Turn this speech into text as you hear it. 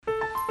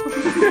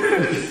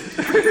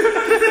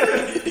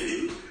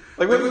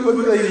Like, what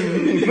does that even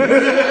mean?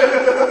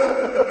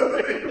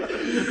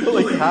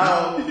 Like, how?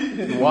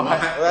 Why?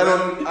 I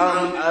don't know.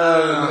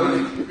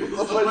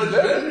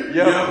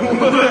 Yeah.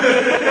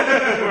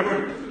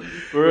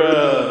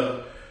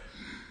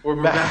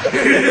 We're back.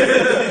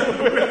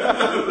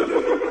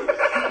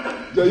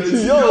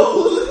 JTO.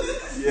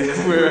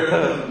 Yeah,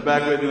 we're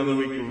back with another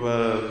week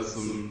of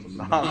some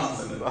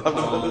nonsense.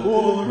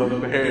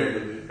 I'm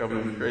apparently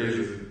becoming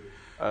crazy.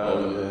 I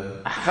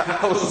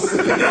was.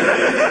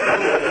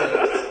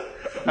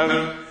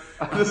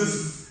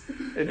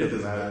 It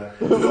doesn't matter.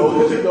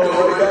 Oh, we go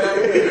right back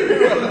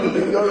there. We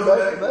go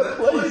back to that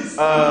place.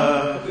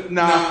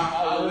 Nah.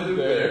 I live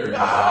there.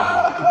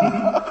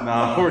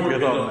 Nah, we're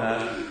good on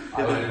that. I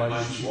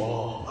invite you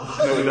all.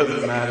 No, it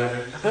doesn't matter.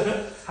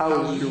 How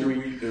was your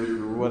week or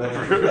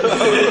whatever?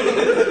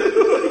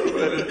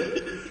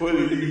 What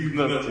have you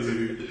been up to?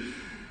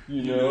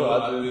 You know,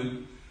 I've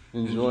been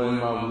enjoying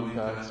my week. I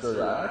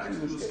actually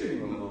was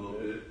skating a little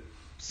bit.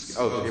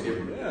 Oh,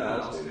 skateboarding. Yeah, I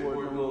was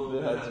skateboarding a little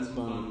bit. Had some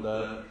fun with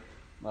that.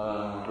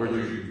 Where'd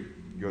you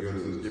go to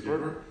the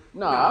skateboarder?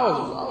 No, I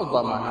was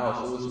by my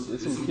house.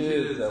 It's some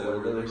kids that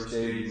were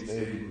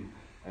skating,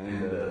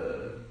 and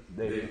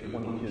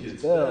one of the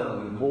kids fell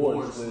and the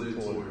board slid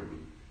toward me.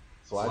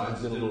 So I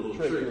just did a little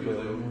trick.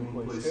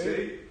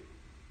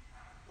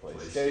 Play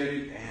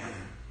skate. Damn.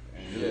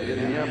 And Yeah,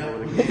 me up. I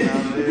would have came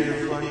out there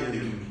and fucking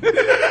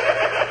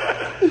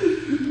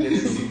did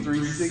some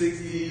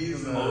 360s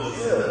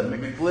and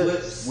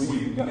McFlips. we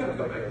got to go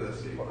back to that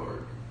skate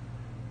park.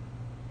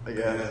 I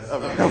guess.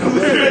 I'm gonna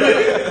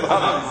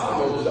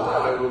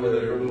die over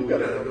there, but we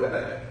gotta go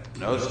back.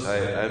 No, it's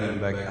tight. I haven't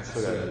been back. I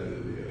still got to do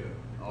the video.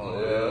 Oh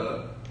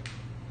yeah.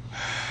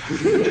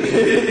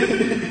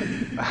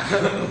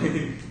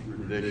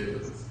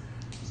 Ridiculous.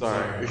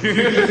 Sorry.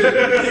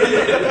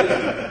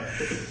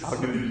 I'll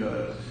get you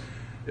done.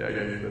 Yeah, I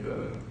got you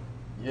done.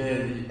 Yeah,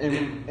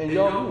 and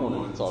y'all, we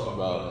wanted to talk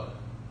about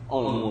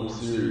on a more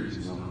serious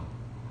note.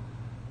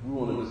 We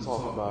wanted to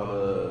talk about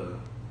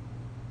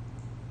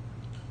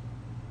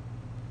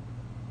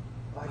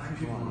black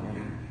people on the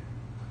internet.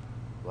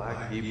 Black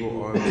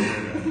people on the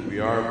internet. We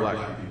are black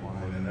people on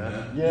the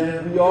internet.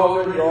 Yeah, we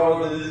already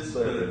are this,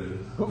 but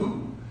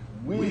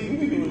we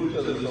do each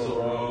other so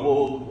wrong.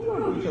 Well, we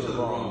don't do each other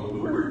wrong, but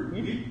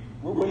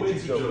we're way too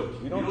jokers.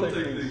 We don't take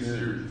things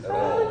serious at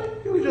all.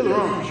 Do each other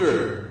wrong for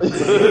sure.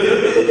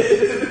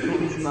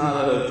 Let's not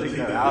take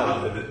that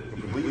out of it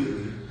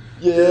completely.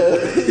 Yeah,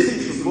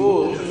 Some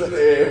bull. in the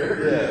air.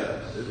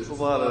 Yeah, it's a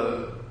lot of.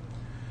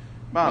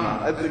 I don't know.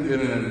 I think the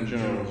internet in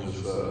general is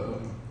just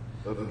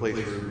a place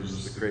where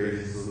just the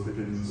craziest little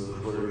things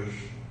flourish.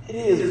 It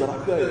is, but I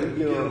feel like we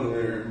get on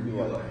there and be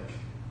like,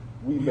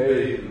 we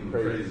made the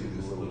crazy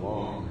things a little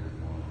longer.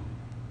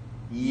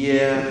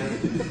 Yeah,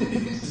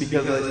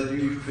 because I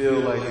do feel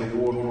like the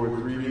World War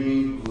III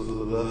meme was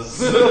with us.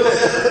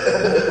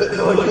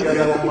 Like you got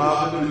that one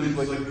mobbing and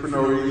like for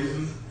no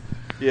reason.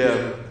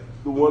 Yeah.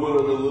 The one where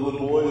the little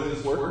boy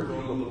is working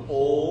on the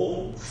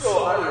pole.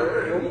 So I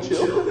ran, don't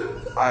kill him.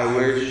 I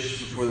wish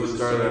before the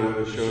start I would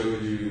have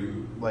showed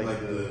you like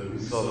we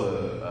saw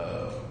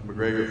the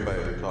McGregor fight.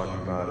 We were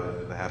talking about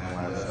it that happened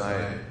last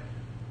night.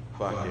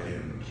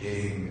 Fucking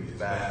King is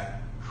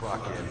back,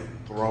 fucking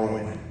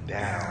throwing it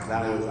down.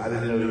 That was I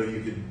didn't know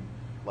you could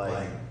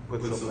like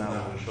put something out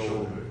on the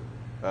shoulder.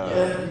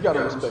 Yeah, you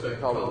gotta respect the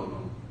color.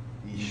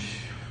 Eesh,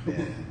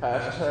 man.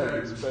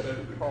 Hashtag respect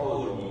the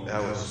color.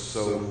 That was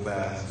so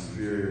fast and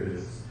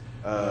furious.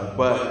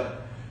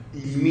 But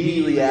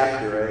immediately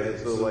after, right?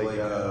 So like,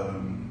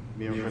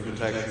 me and friends were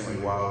texting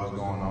like while it was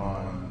going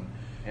on,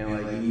 and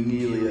like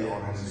immediately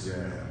on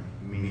Instagram,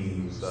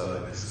 memes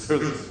stuff. It's so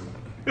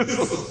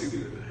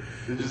stupid.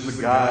 It's just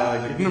a guy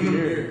like in the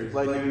mirror,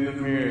 like in the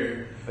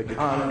mirror, like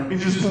Connor. He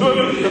just I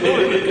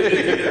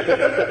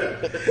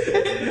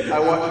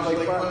watched it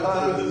like 5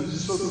 times. It's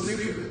just so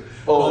stupid.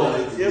 Oh,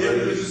 Yeah, but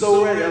it was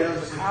so ready. I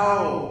was like,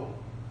 how?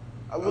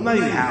 Well, not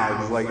even how. It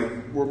was like,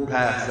 we're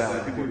past that.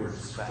 Like, people were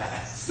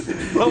fast.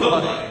 But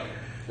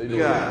like,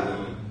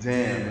 God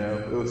damn,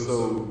 man. It was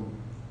so,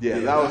 yeah,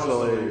 that was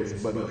hilarious.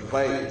 But the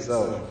fight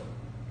itself,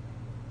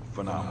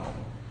 phenomenal.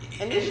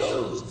 And it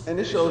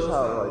shows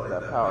how like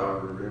that power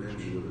of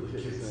redemption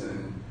really kicks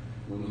in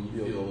when you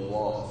feel those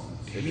losses.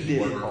 He did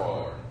work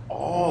hard.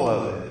 all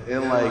of it.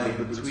 And like,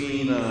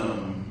 between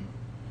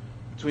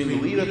the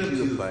lead up to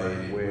the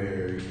fight,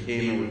 where he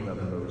came in with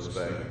nothing but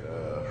respect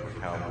for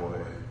Cowboy,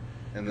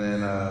 and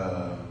then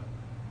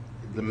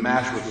the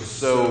match was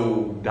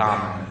so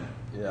dominant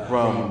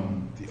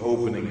from the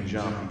opening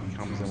jump. He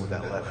comes in with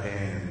that left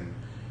hand, and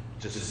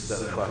just to set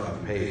the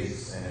fucking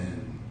pace,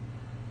 and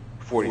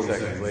 40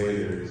 seconds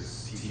later,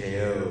 it's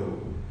TKO,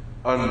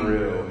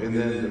 unreal. And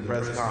then the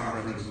press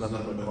conference was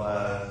nothing but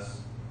class.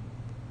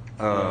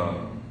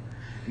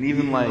 And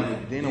even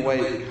like Dana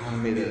White kind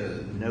of made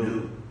a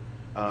note.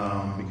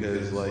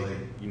 Because like,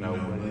 you know,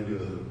 when they do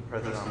the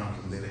press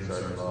conference, they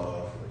started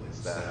off like the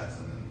stats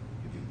and then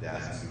you could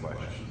ask some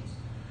questions.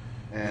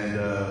 And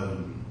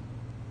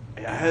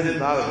I hadn't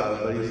thought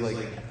about it, but he's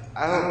like,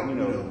 I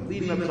don't,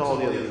 leading up to all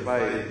the other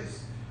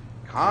fights,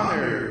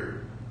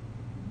 Conor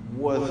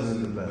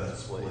wasn't in the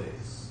best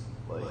place,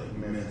 like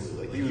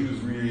mentally. Like he was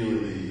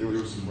really, there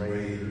was some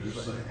rage, there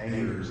was like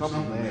anger,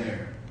 something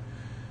there.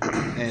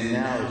 And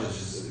now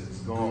it's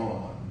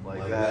gone.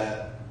 Like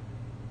that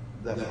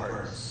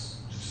part's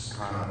just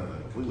kind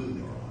of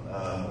completely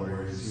gone.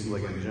 Where he seems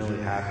like a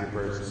generally happier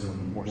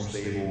person, more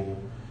stable.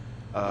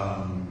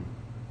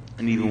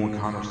 And even when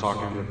Conor's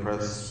talking in the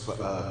press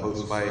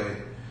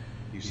post-fight,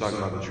 he was talking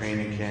about the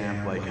training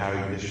camp, like how he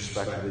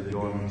disrespected it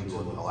going into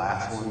the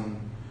last one,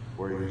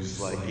 where he was just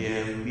like,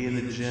 yeah, be in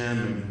the gym,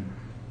 and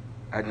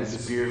I'd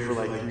disappear for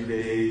like 3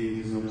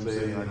 days, you know what I'm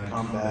saying? I'd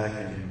come back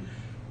and,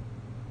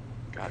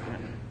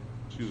 goddamn,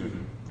 excuse me,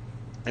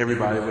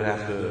 everybody would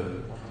have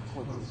to,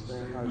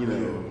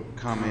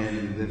 come in,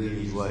 and then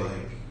he was like,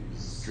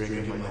 he's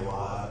drinking like a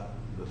lot.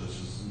 That's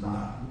just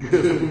not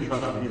good.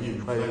 Trying to be in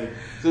the fight.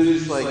 So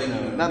it's just like,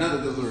 not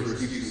that those are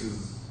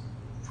excuses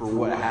for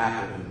what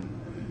happened,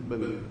 but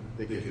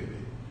they could be.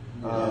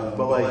 But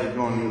like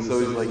going, so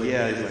he's like,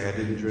 yeah, he's like, I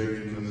didn't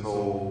drink this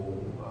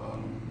whole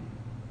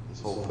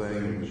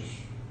thing, which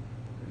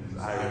is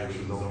Irish,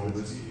 his own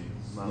whiskey.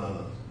 It's not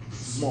a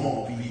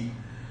small feat.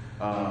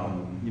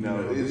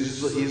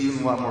 It's just he's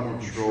in a lot more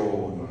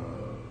control,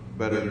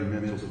 better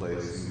mental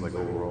place, seems like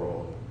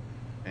overall,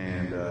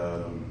 and.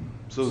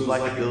 So his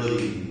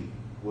likability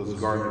was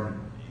garnered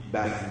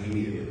back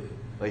immediately.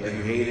 Like if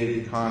you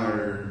hated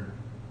Conor,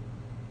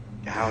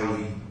 how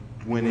he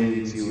went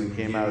into and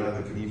came out of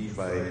the Khabib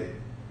fight,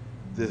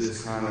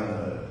 this kind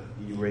of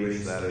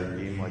erased that or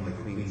gave him like a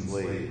clean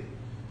slate.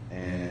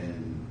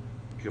 And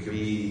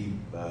Khabib,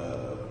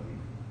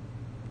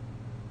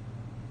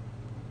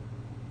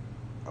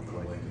 I'm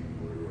blanking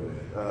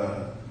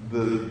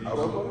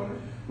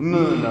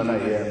No,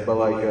 not yet. But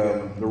like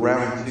the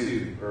round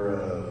 2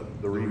 or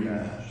the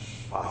rematch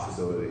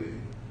possibility,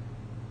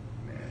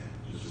 man,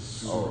 just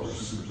super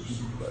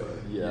fight.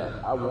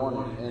 Yeah, I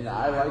want it, and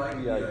I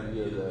like the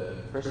idea that,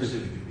 Especially if you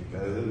can be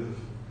competitive.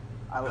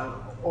 I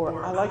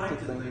like to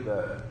think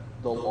that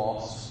the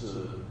loss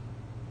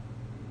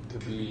to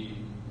be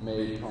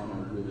made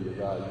Conor really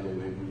evaluate what he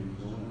was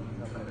doing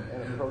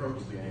and approach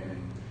the game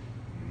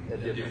a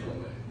different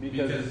way.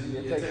 Because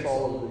it takes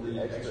all of the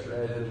extra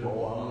edge of,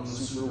 I'm a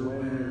super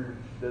winner.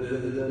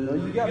 No,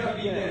 you got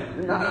beat down.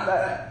 You're not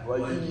that.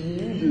 Like, you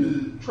need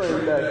to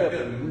train back up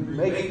and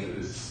remake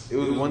this. It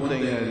was one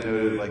thing that I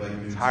noted, like, the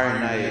entire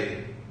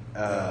night,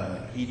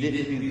 he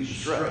didn't do the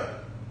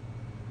strut.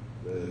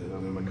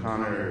 The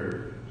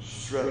Conor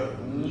strut,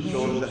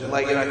 shoulders,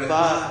 like, and I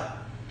thought,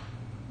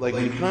 like,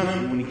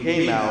 when he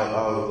came out,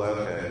 I was like,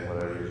 okay,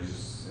 whatever, he's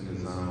just in the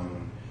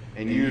zone.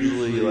 And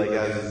usually, like,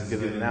 as it's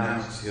getting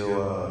announced,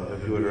 he'll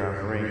do it around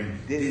the ring.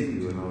 He didn't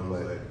do it, and I was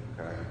like,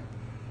 okay.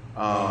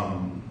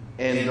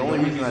 And the only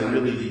reason I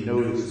really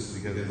noticed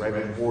is because right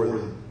before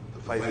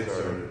the fight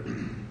started,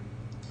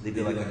 they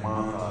did like a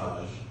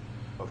montage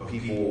of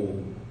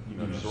people,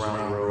 just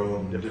around the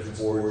world in different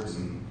sports,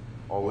 and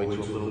all the way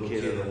to a little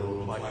kid at a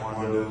little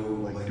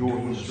taekwondo, like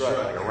doing the strut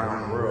like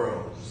around the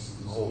world,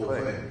 just the whole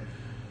thing.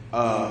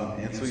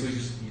 And so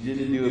he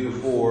didn't do it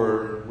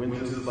before, went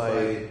to the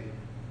fight,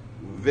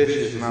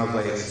 vicious, and I was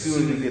like, as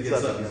soon as he gets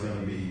up, he's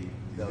gonna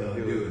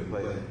do it.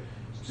 Like,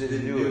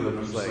 didn't do it.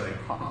 I'm just like,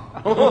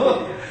 I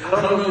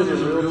don't know if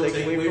there's a real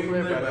takeaway from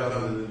it, but I thought it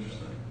was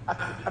interesting. I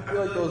feel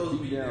like those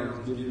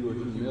beatdowns give you a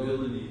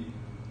humility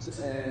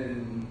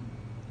and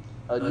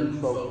a new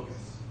focus,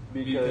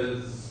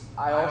 because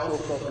I also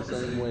felt the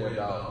same way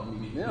about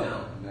Meek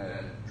Mill in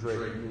that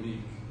Drake-Meek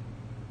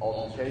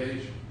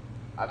altercation.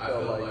 I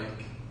felt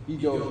like he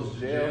goes to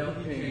jail,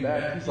 he came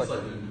back, he's like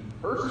a new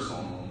person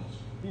almost.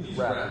 He's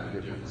rapping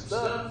different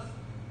stuff.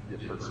 The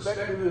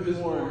perspective is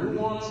more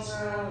nuanced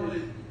now.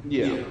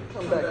 Yeah.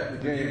 Come back to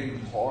the game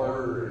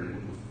harder,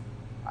 and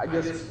I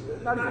guess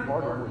not even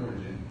harder.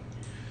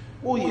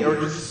 Well, yeah, or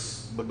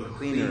just but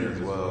cleaner as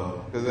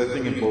well. Because I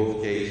think in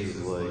both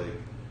cases, like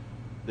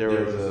there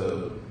was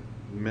a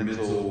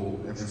mental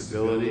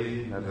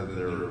instability. Not that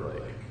they're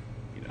like,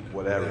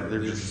 whatever.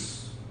 They're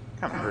just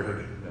kind of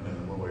hurting,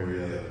 one way or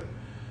the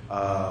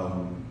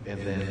other. And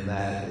then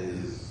that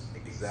is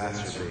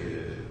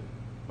exacerbated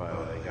by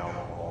like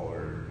alcohol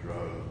or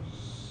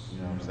drugs. You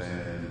know what I'm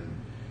saying?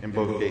 In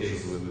both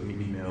cases with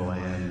Meek Mill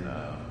and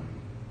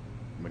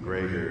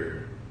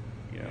McGregor,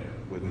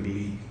 with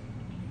Meek,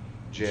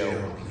 jail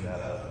looking that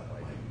up,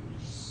 like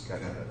he's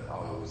got that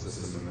follow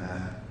system in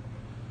that.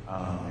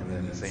 And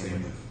then the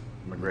same with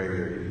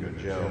McGregor, he didn't go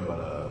to jail,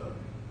 but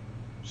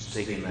just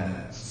taking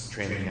that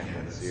training camp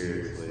that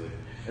seriously.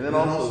 And then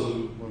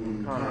also,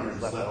 when Conor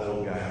left that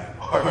old guy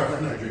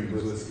hard not drinking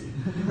whiskey,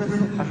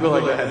 I feel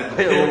like I had to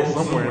play a little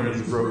somewhere in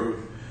this growth.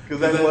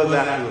 Because that was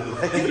after the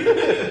fight.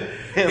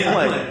 And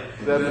like,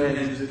 that man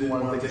just didn't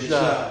want to take a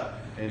shot.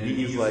 And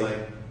he's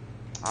like,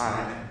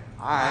 alright.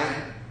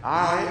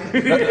 I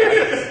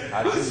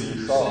see you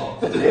saw.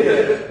 Yeah.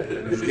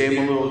 And just gave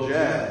him a little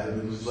jab. And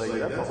it was like,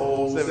 that's a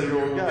whole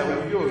 7-year-old guy. What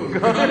are you doing? You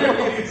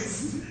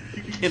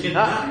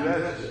cannot do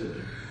that shit.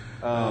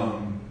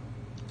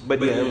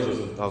 But yeah, that was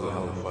a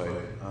hell of a fight.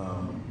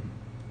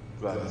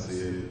 Glad to see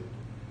it.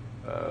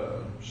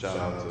 Shout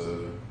out to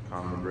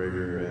Conor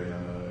McGregor and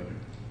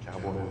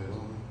Cowboy as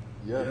well.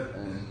 Yeah,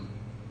 and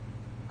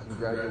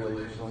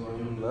congratulations on your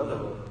new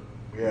level.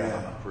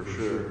 Yeah, for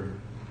sure.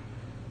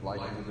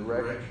 Liking the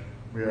direction.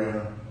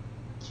 Yeah.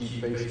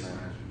 Keep face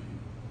match.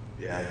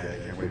 Yeah, I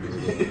can't wait for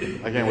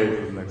I can't wait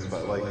for the next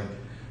fight. Like,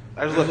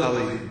 I just love how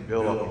they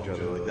build off each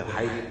other. Like, the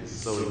hype is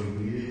so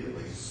immediate.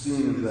 Like, as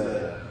soon as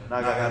that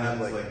knockout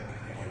happens, like, I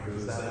can't wait for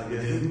this to happen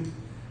again.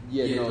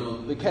 Yeah,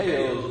 no, the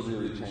KOs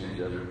really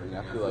changed everything.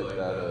 I feel like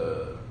that,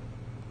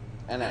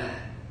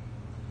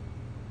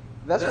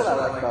 that's what I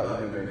like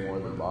about MMA more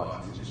than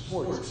boxing. It's just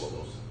more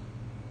explosive.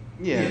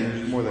 Yeah, and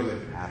there's more that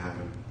can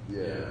happen.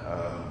 Yeah.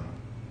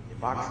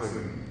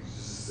 Boxing,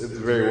 it's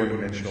very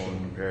one-dimensional in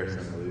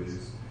comparison, at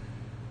least.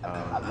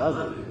 I love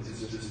it. It's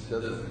just, it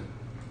doesn't.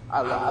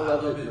 I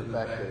love it in the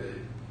fact that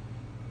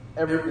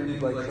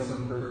everything's like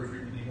some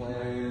perfectly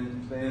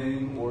planned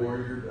thing, or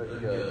you're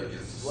a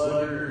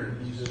slugger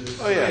and he's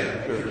just. Oh,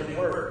 yeah, sure. It can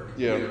work.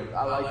 Yeah.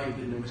 I like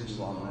the dimensions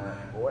on that.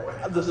 Or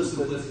the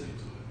simplicity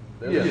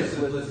to it. There's a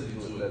simplicity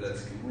to it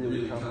that's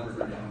really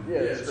comforting. Yeah,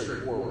 it's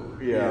straightforward.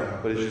 Yeah,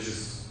 but it's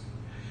just.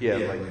 Yeah,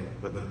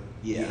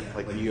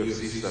 like the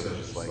UFC stuff is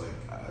just like,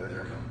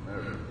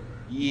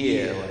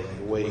 yeah, like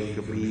the way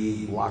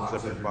Khabib locks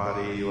up your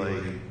body,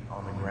 like,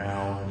 on the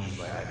ground, it's just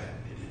like, I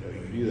didn't know you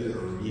could do that.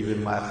 Or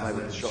even last night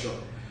with the shoulder,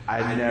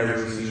 I'd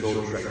never seen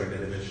shoulder strike like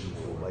that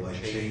before,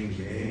 like, change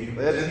the game.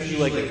 Like, that's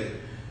usually like a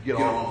get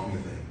off me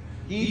thing.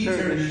 He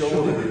turned his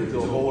shoulder into a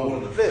whole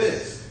other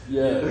fist.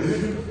 Yeah.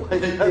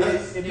 Like, it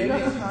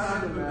makes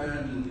time to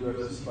imagine a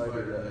UFC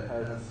fighter that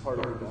has part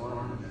of his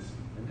arm,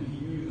 and he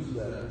uses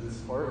that as his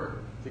part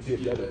to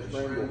get better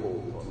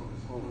stranglehold on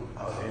his opponent.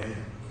 Oh, man,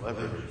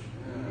 leverage.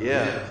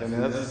 Yeah, I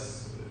mean,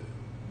 that's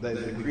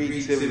the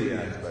creativity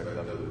aspect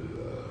of it is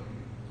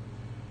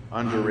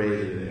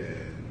underrated.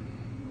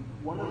 And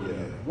one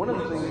of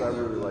the things I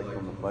really liked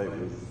from the fight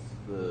was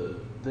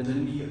the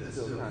knee that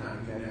still kind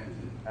of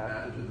connected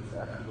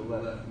after the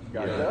left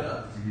got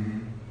up. Mm-hmm.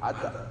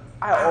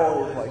 I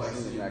always like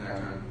seeing that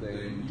kind of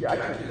thing. Yeah, I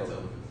can't tell if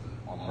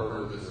it's on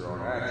purpose or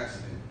on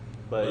accident,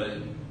 but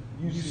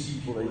you see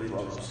people they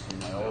throw something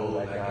like, oh,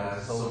 that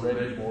guy's so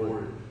ready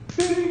for it.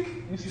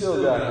 You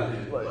still got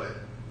it. Like,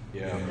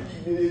 Yeah.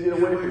 you get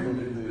away from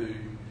it.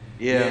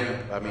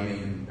 Yeah, I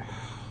mean,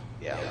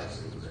 yeah, it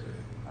was great.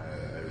 I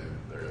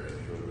really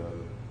enjoyed that.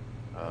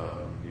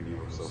 Even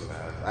though it was so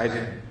fast.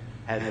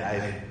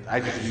 I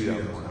just knew that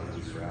was one of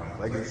those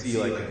rounds. I could see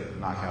like a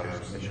knockout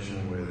or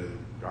submission with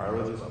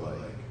Garland, but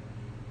like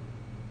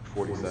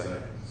 40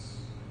 seconds.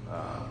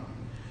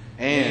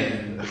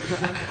 And I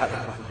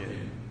got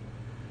fucking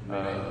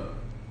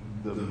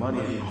the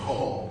money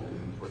involved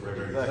for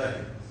 30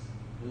 seconds.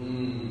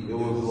 It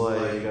was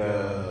like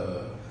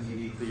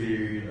he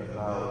cleared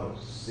about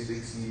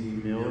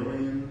 $60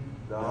 million.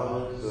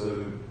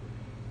 So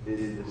it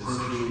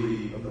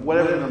essentially,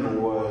 whatever the number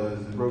was,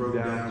 broke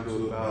down to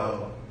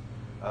about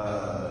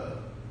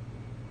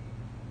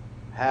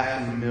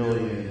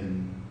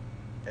 $500,000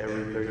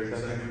 every 30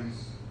 seconds.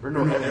 Or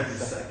no, every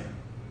second.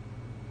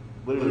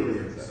 Literally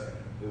every second.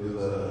 It was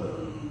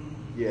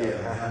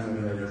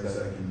 $500,000 every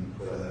second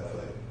for that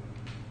fight.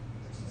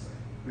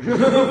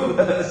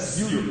 That's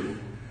beautiful.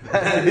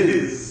 That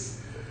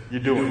is, you're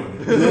doing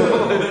it.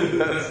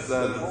 that's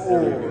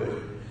very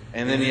good.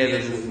 And then he had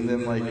this, and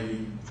then like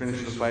he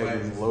finished the fight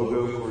with his logo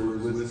for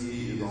his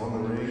whiskey is on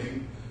the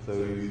ring. So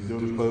he's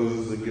doing his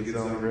poses, it gets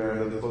on the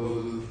ground, does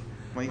poses.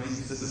 Like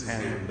this is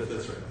hand over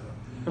fist right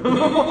now.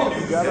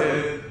 You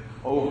gotta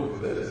over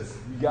fist.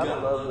 You gotta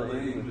love the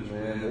English,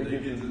 man. They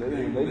get to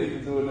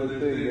doing their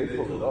thing, they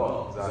pull it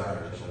off.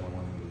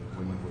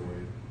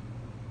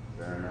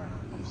 Fair enough.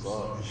 I'm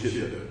sorry.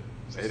 Shit.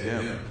 Say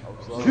him. I'm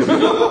sorry.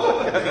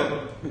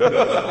 I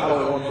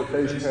don't want the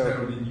face count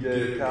when you get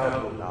a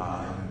cowboy.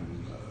 Nah.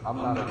 I'm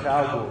not a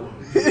cowboy.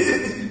 You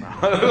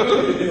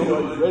know,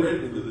 ready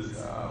for this.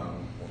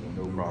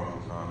 No problem,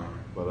 Connor.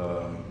 But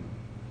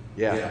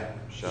yeah.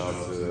 Shout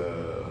out to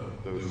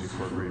those who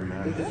for a great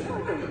match. Is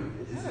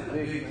that a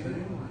big thing?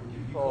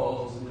 You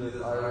call Smith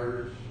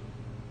Irish?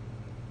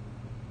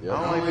 I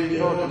don't like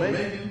being called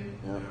Jamaican.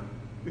 Yeah.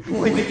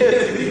 Like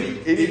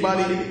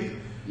anybody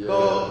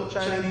call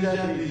Chinese,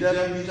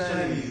 Japanese,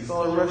 Chinese,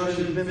 call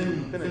Russian,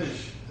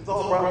 Finnish. It's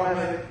all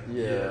problematic.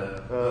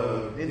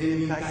 Yeah.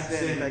 Indian,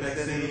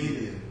 Pakistani,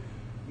 Indian.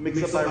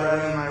 Mix up Iraq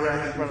and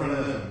Iraq in front of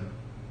them.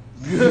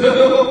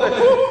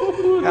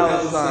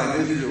 Palestine,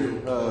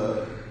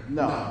 Israel.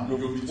 No.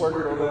 You'll be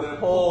twerking on that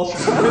pole.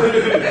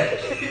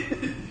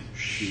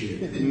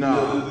 Shit. No.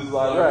 This is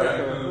Iraq.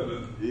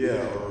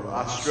 Yeah, or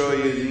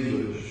Australian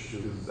English.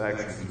 Because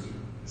accents are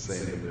the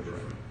same and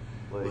different.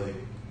 Like,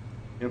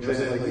 you know what I'm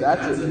saying? Like,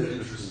 That's an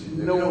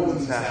interesting. no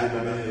one's happy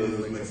about any of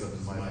those mix-ups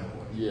in my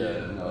point.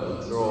 Yeah,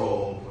 no. They're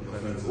all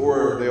offensive.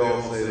 Or they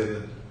all say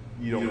that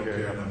you don't care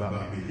enough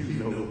about me, you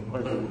know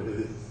what it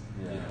is.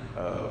 Yeah.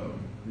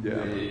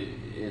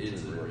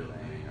 It's a real thing.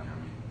 I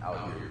mean, out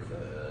here for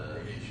the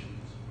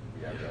Asians, we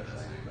have that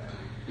same thing.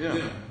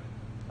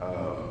 Yeah.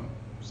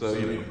 So,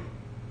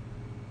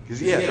 because,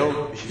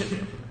 don't,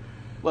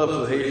 love to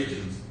the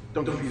Haitians,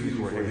 don't confuse these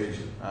word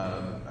Haitians.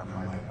 I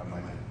might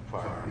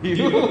fire you.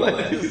 To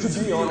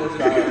be honest,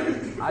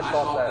 I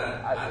thought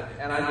that,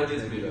 and I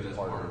guess maybe that's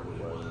part of what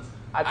it was.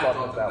 I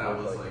thought that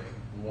was like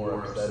more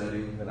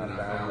upsetting than I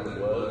found that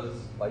it was.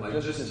 Like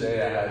just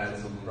today, I had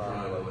someone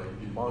trying to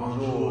like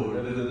bonjour,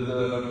 and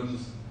I'm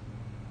just,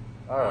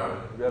 all right,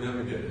 we have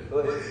a good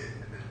day.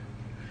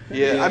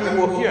 Yeah, I mean,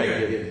 well, here I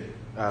get it.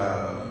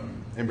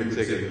 In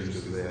particular, just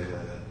because they had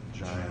that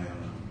giant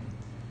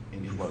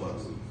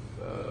influx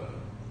of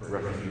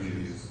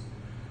refugees.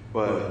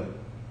 But,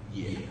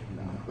 yeah,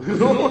 no.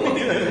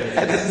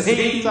 At the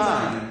same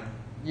time,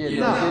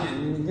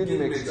 Getting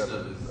mixed up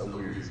is a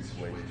weird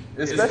situation.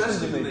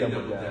 Especially when they dump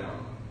it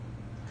down.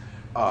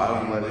 I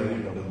don't let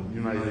anyone,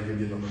 you're not even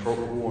getting the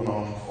throat one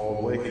off all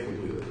the way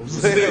completely. I'm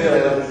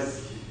saying,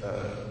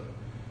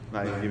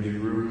 not even giving you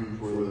room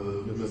for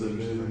the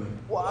misunderstanding.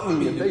 Well, I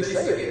mean, if they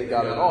say it, they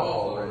got it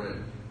off already.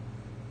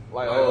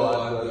 Like, I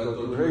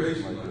go through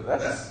Haitian like that.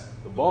 That's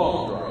the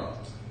bomb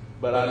dropped.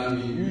 But I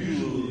mean,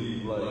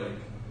 usually, like,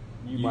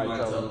 you might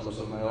tell them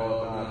something like,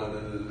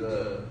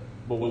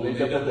 but when they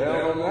double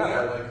down on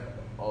that,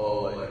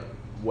 like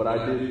what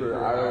I did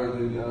for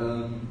Ireland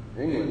and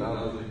England, I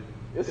was like,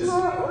 it's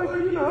not like,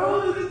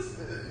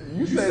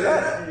 you say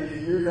that,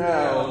 you're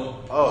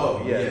now.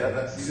 Oh, yeah,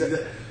 that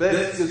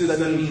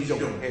means you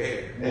don't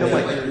care. And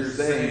like you're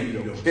saying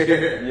you don't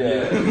care.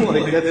 Yeah.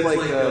 Like, that's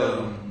like,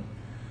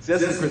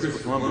 that's some Christopher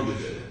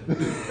Columbus shit.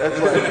 That's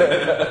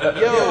like,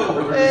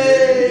 yo,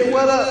 hey,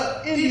 what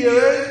up, India,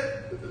 right?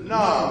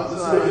 No, it's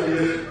not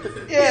India.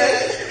 Yeah,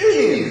 it's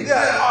Indians.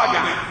 Yeah, oh, I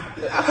got it.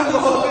 I'm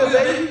all good,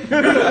 baby.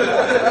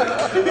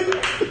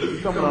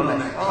 Coming on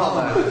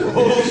that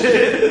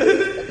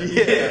bullshit.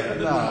 Yeah,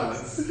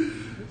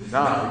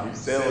 you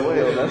sail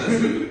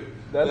away.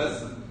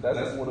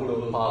 That's one of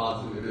those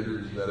positive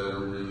images that are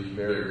really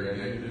very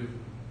negative.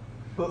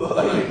 But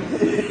like,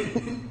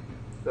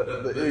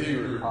 the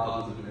issue of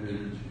positive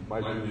energy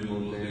might be the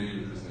most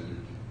dangerous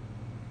energy.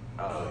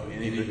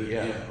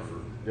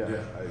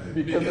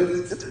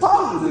 Because it's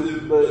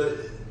positive, but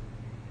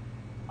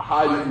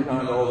hiding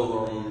behind all the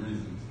wrong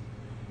reasons.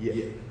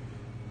 Yeah.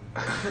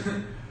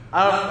 I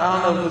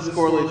don't know if this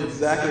correlates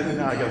exactly.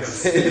 Now I gotta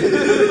say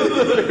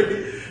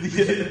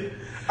it.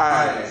 All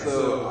right,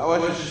 so I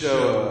watched a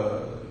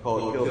show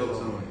called Kill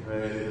Tony,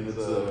 right?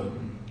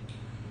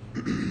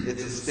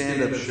 It's a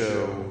stand-up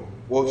show.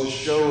 Well, it's a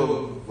show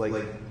of like,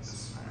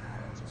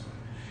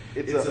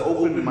 it's an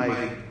open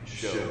mic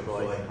show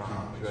for like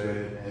comics,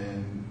 right?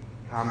 And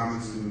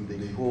comics, they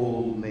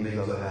pull names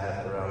out of the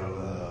hat or out of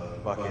the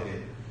bucket,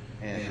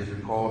 and if you're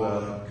called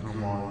up,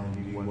 come on,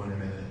 you need 1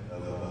 minute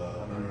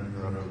of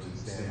uninterrupted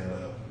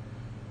stand-up,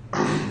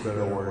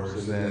 better words,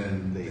 and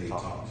then they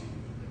talk to you.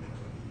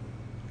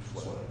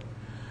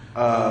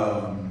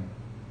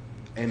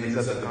 And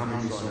it's at the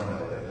Comedy Store in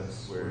LA.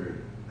 That's where it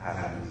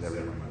happens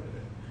every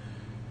Monday.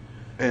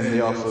 And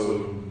they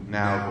also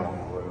now go on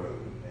the road.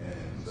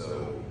 And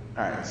so,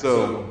 alright,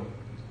 so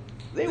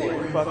they were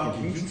in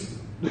fucking Houston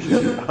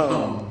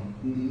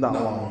not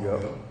long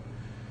ago.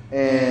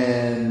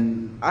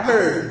 And I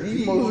heard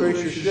the most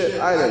racist shit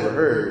I'd ever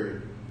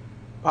heard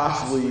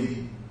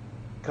possibly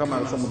come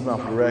out of someone's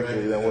mouth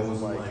directly that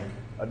wasn't like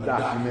a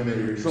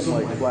documentary or something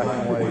like black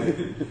and white.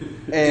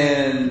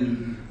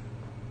 And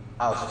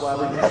I was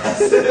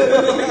flabbergasted. I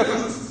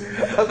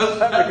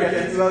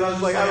was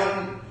just like, I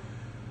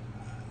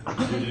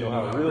didn't know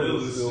how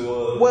real this still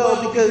was.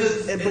 Well,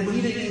 because, but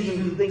he didn't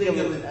even think of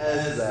it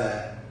as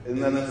that.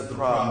 And that's the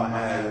problem I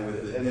had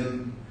with it.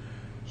 And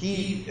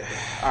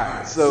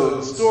alright, so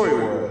the story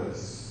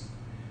was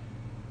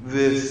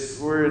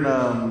we're in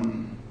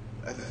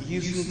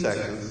Houston,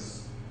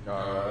 Texas.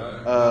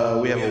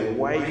 Alright. We have a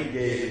white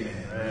gay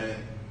man,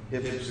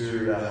 right?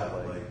 Hipster,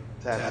 like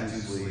tattoo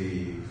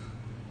sleeve,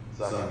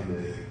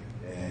 sucking dick,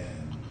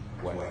 and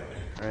white,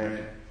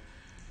 right?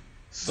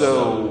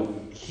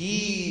 So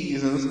he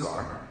is in this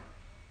car,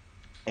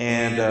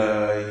 and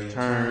he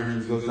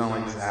turns, goes down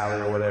like this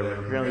alley or whatever.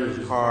 Apparently there's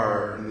a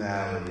car in the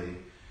alley,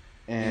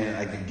 and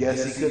I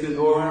guess he couldn't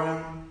go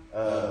around,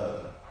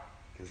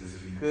 because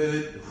if he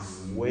could, this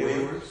is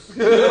way worse.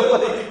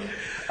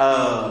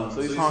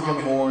 So he's honking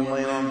the horn,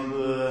 laying on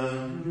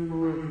the,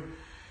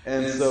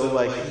 and so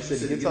like he said,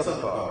 he gets out the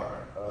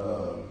car,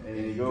 and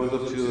he goes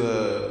up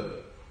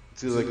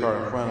to the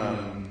car in front of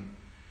him,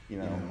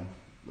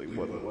 like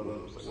what the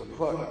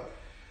fuck,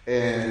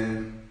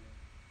 and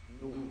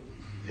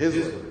his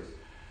words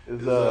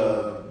is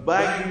a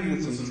black dude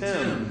with some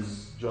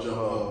Timbs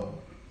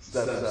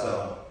steps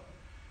out,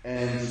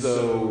 and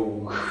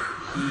so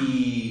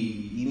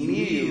he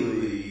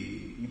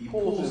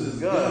pulls his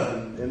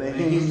gun and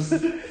aims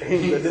at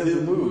him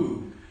to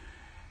move,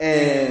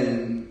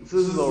 and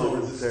so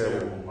this is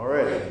terrible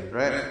already,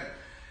 right?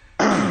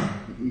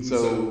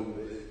 So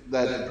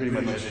that pretty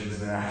much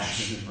ends in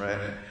action, right?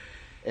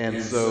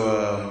 And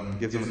so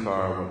gives him a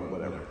car,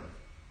 whatever.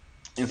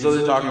 And so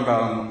they're talking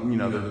about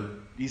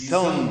him, he's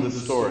telling them the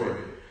story,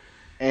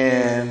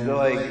 and they're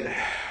like,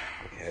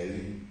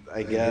 okay,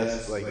 I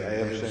guess, like, I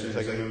understand the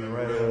Second Amendment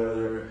right, or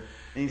whatever.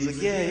 And he's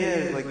like,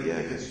 yeah, he's like, yeah,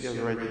 I guess you have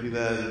the right to do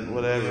that, and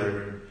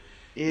whatever.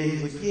 And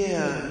he's like,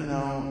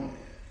 yeah,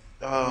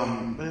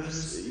 but it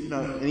was,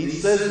 and he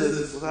says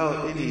this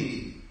without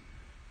any,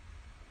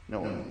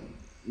 no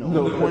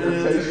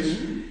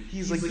pointation.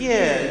 He's like,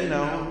 yeah,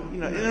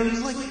 and it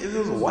was like, if it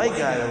was a white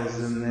guy that was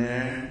in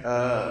there,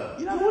 I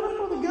wouldn't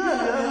put the gun,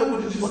 I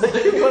would just like,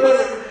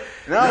 whatever.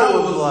 And I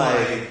was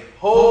like,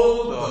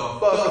 hold the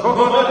fuck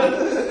on.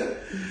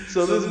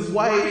 So this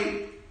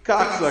white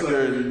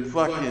cocksucker in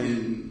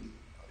fucking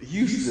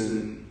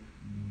Houston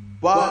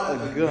bought a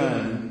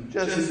gun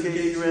just in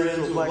case he ran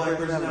into a black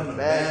person having a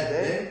bad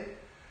day.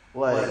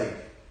 Like,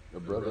 the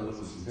brother was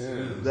his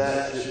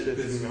that shit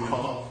pisses me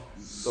off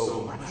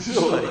so much.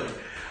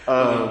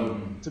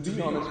 To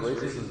be honest,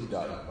 racism has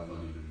gotten funny.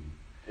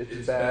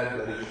 It's bad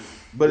that it's...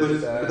 But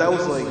that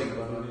was like...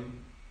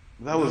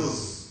 That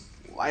was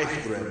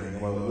life-threatening.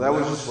 That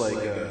was just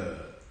like...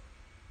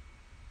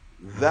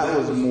 that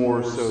was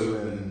more so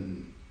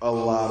than a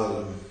lot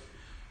of...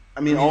 I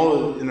mean,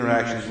 all the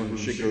interactions when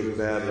shit goes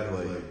bad with,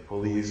 like,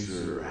 police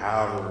or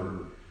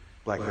however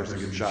black person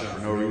gets shot for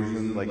no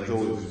reason, like, it's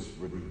always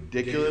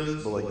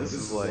ridiculous. But, like, this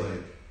is like...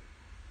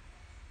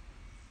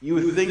 You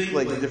would think,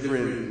 like,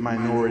 different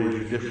minorities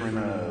or different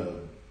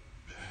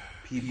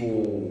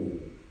people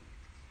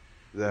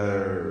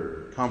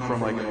that come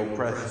from, like, an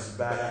oppressed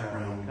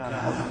background kind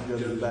of have each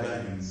other's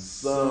back in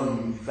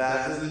some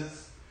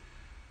facets.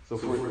 So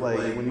for,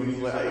 like, when you was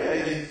like,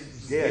 I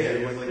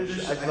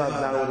thought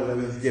that would have at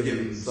least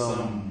given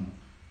some,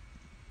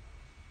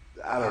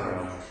 I don't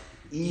know,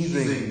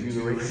 easing to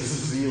the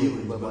racist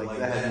feeling, but, like,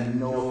 that had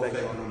no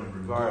effect on him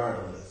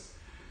regardless.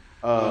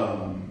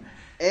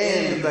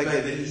 And the fact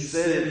that he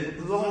said it with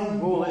his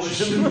own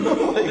volition,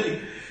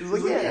 like, it's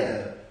like,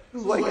 yeah,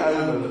 this white guy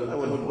I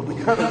wouldn't put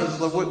the gun. Just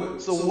like, what?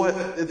 So what?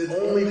 It's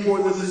only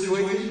for this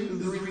situation. Is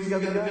the reason he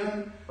got the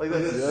gun? Like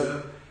that's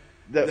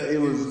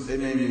it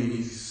made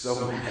me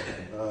so mad.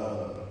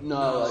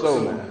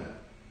 Mad.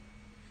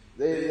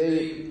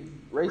 They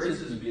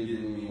racists be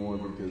getting me more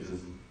because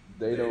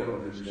they don't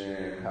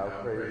understand how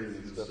crazy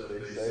the stuff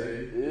they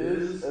say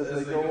is as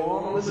they go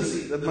on.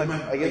 Listen,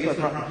 I guess my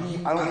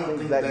problem. I don't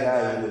think that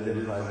guy would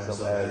identify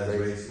himself as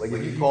racist. Like,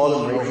 if you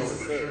called him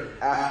racist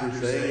after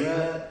saying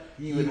that,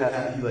 he would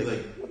have to be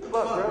like, what the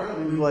fuck, bro?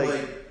 And like,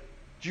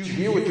 did you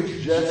hear what you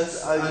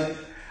just? I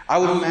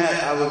was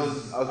mad. I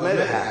was mad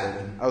it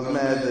happened. I was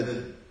mad that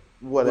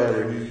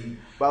whatever.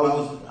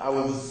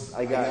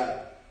 I got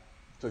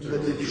it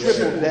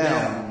tripled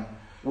down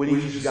when he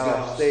just got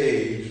off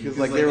stage because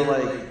like they were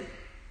like.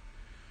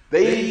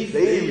 They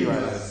didn't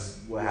realize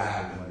what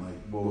happened, like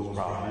what was the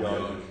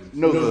problem.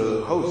 No,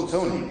 the host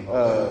Tony,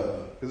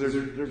 because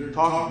they're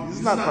talking. This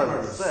is not part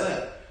of the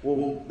set.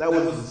 Well, that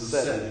wasn't the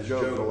set as a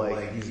joke, but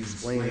like he's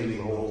explaining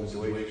the whole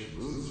situation.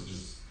 This is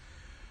just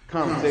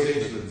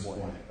conversation at this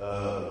point,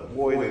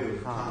 void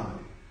of comedy.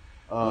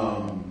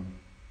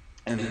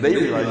 And they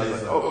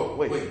realized like, oh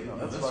wait, no,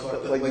 that's fucked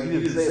up. Like he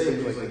didn't say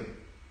it, but like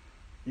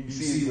you can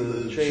see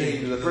the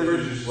change. Because at first it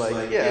was just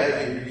like, yeah, I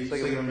agree,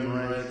 Second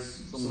Amendment rights.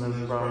 Someone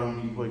has a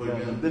problem, you put a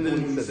gun. But then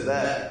when he said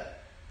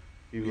that,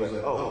 he was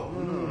like, oh,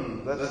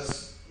 no,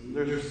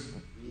 there's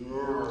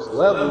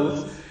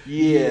levels.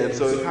 Yeah,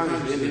 so it kind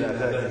of ended that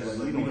heck.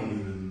 Like, you don't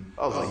even, I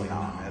was like,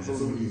 nah, man, so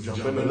when you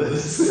jump into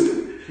this,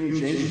 can you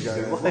change these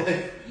guys'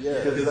 life?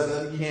 Yeah,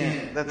 because you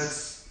can't,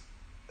 that's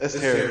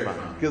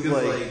terrifying. Because,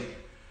 like,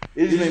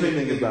 it just made me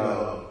think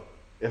about,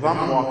 if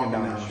I'm walking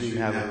down the street and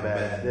having a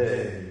bad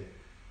day,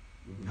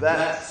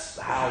 that's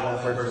how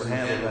that person would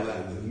handle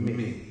that with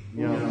me.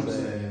 You know what I'm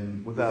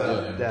saying? Without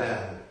a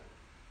doubt.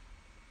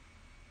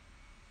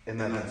 And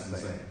that's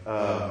insane.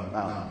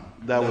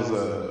 That was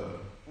a...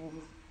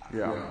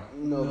 Yeah.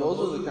 No, those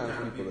are the kind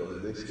of people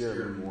that they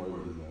scare me more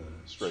than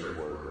the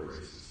straightforward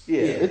racists.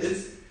 Yeah.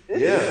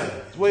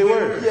 It's way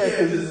worse. Yeah,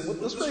 because with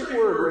the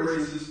straightforward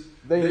racists,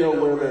 they know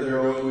where they're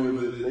going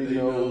with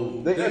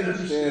it. They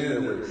understand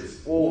they're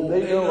racist. Well,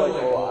 they know, like,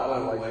 oh, I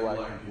don't like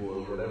black people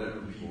or whatever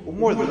people. Well,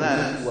 more than that,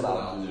 this is what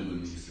I'll do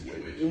in these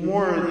situations.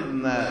 More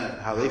than that,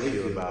 how they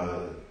feel about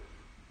it.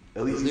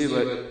 At least me,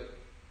 but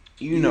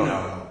you know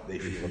how they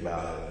feel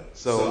about it.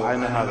 So I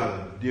know how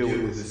to deal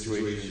with this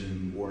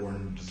situation or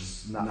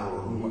just not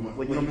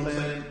like, you know what I'm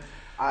saying?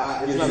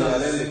 It's not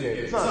that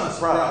indicator. It's not a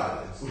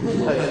surprise.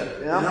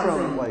 And I'm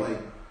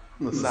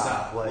from the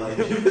South. Like,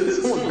 if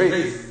someone's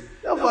racist,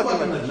 they'll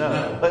fucking let you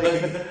know.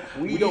 Like,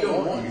 we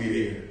don't want you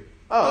here.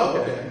 Oh,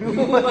 okay.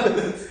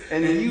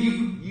 And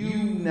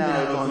you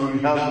now it's on you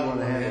how you want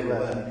to handle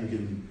that. You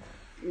can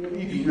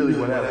really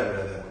whatever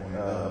at that point.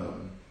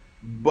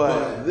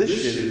 But this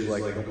shit is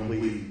like a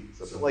complete.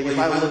 Like if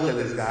I looked at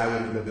this guy, I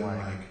would have been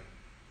like,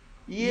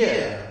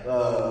 yeah,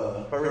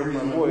 if I raised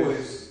my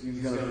voice, he's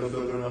gonna feel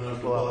good enough to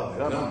pull out a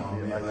gun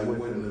on me. I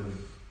wouldn't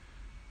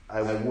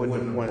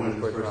have pointed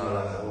this person out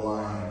of the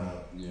line.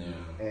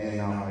 And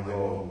now I'm like,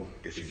 oh,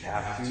 guess you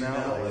have to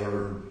now. Like,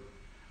 or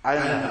I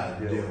don't know how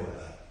to deal with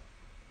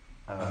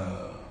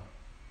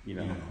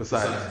that.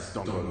 Besides,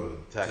 don't go to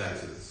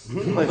Texas.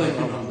 Like, you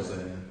know what I'm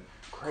saying?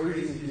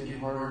 crazy is getting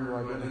harder to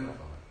identify.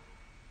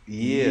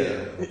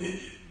 Yeah.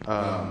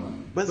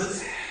 But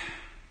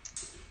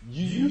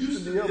you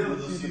used to be able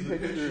to see the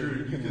picture,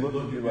 you can look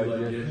and be like,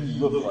 yeah, he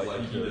looks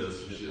like he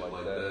does shit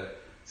like that.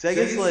 see, I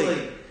guess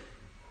like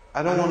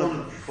I don't want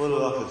to put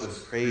it off as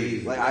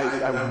crazy. Like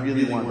I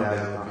really want to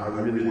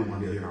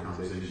get a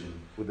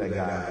conversation with that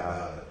guy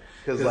about it,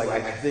 because like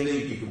I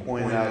think you can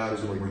point it out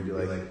to where you'd be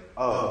like,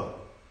 oh,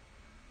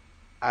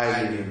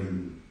 I really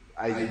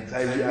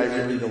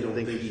don't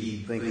think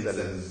he thinks that it's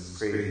as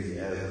crazy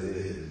as it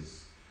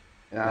is,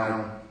 and I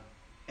don't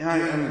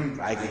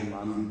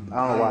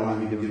know why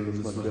I'm even giving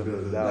this much benefit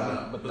of the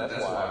doubt. But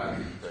that's why I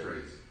think it's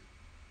crazy.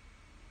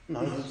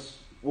 No, it's,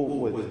 well,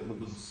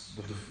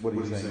 what are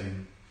you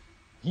saying?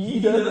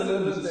 He doesn't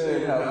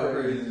understand how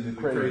crazy the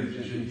crazy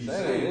shit he's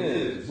saying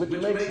is, which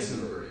makes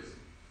him crazy.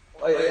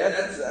 Like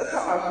that's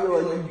how I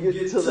feel like you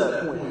get to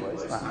that point.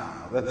 Like,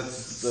 Nah,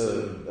 that's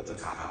a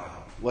cop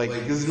out. Like,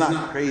 because it's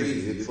not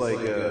crazy. It's like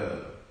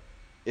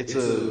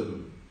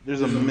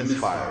there's a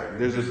misfire.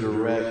 There's a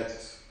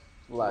direct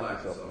lack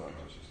of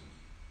self-consciousness.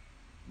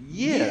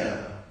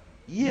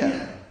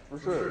 Yeah, for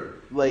sure.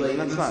 Like,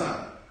 that's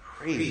not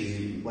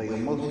crazy. Like,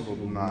 most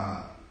people are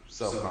not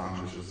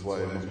self-conscious. That's why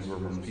most people are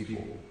most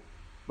people.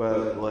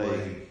 But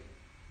like,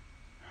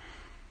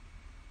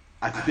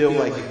 I feel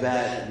like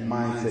that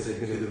mindset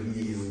could have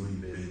easily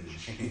been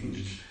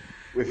changed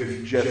if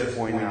you just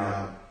point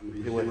out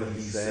what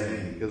he's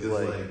saying. Because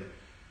like,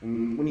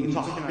 when you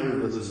talk and I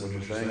really listen to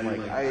what you're saying,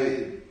 like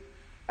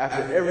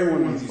after every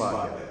one of these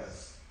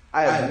podcasts,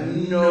 I have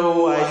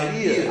no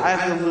idea. I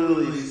have to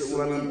literally,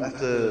 I have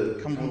to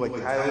come up with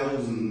like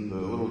titles and the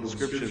little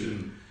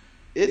description.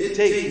 It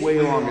takes way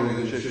longer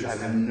than it should, because I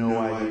have no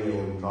idea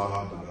what we're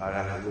talking about. I'd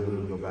have to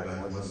literally go back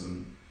and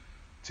listen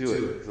to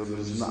it,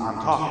 because I'm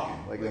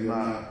talking. Like, I'm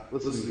not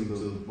listening to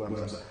what I'm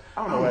saying.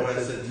 I don't know what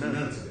I said 10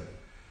 minutes ago.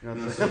 You know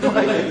what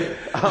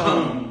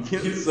I'm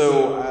saying?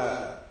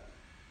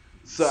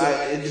 So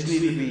it just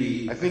needed to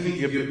be, I think it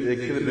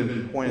could have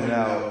been pointed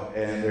out,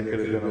 and there could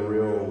have been a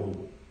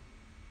real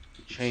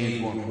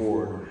change going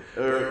forward,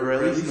 or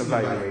at least an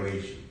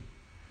evaluation.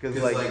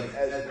 Because,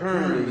 like,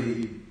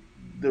 currently,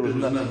 there was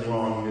nothing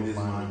wrong in his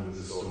mind with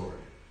the story.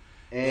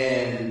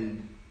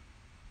 And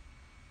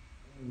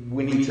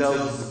when he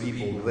tells the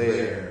people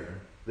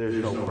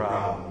there's no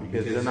problem,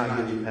 because they're not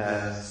getting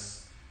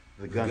past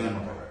the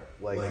gun part,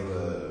 like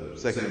the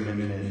Second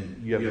Amendment,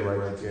 you have the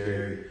right to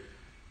carry.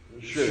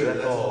 Sure,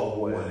 that's all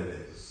what it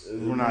is.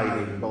 We're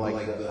not even, but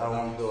like, I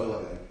don't feel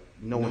like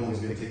no one's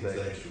going to take that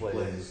extra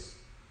place.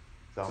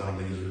 Sounds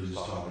like he's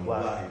just talking to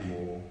black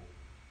people,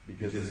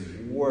 because if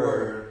you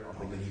were, I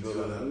don't think he'd go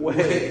that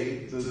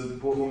way to, you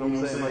know what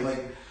I'm saying?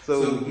 Like,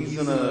 so he's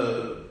in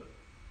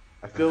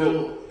I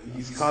feel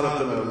he's caught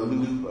up in a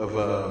loop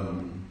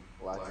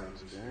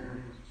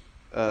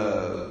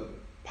of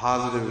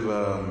positive.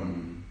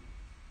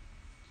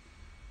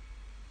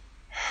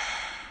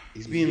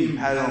 He's being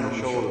patted on the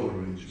shoulder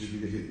when he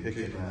should be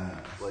picking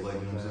that. Like, you know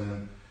what I'm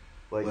saying?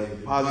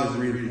 Like, positive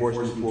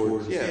reinforcement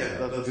towards, yeah,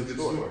 that's a good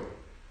story.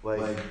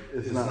 Like,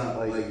 it's not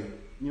like,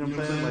 you know what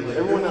I'm saying? Like,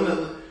 everyone,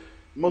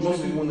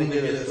 most people when they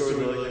hear that story,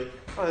 they're like,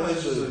 oh,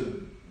 that's just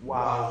a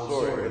wild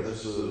story.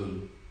 That's just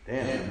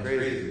damn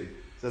crazy.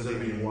 Instead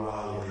of being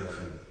wild, you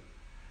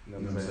know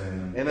what I'm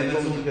saying? And that's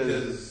only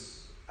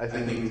because I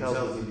think he tells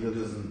us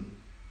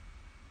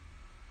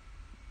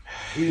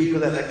he didn't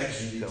put that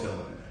extra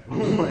detail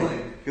in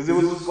there. Because it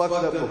was fucked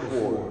up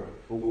before.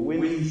 But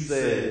when he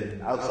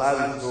said,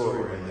 outside of the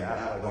story,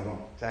 like I'm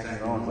tacking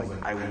it on, it's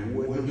like, I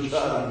wouldn't have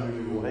shot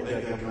him if I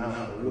come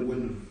out. I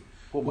wouldn't have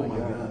pulled my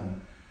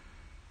gun.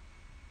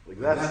 Like,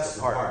 that's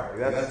the part.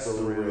 Like, that's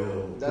the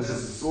real. That's the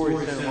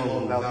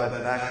storytelling without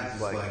that fact.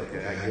 It's like,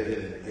 okay, I get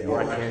it.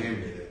 Or I can't get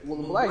it.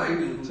 Well, the black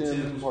dude with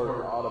Tim's part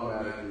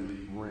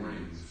automatically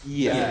rings.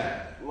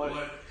 Yeah. Like,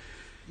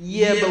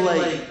 yeah, but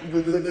like,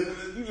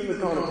 even the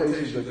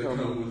connotations that come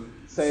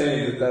with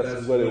saying that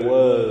that's what it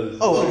was.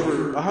 Oh,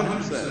 for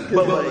 100%.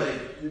 But like,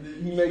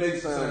 he makes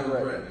it sound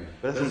threatening.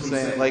 That's what I'm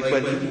saying. Like,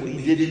 but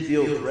he did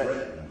feel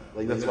threatened.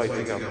 Like, that's why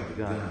he took out the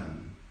gun.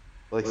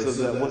 Like, so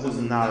that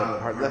wasn't not a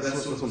part.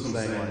 That's what I'm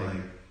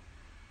saying.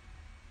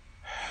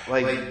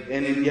 Like,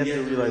 and you have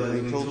to realize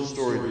when he told the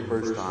story the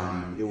first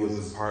time, it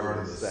was part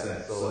of the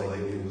set. So like,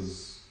 it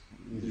was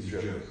these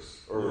are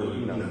jokes, or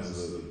you know,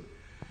 it's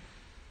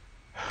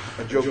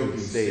a joking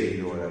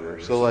stage or whatever.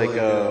 So like,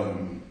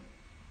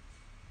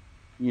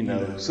 you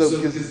know, so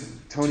because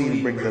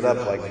Tony brings it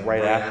up like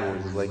right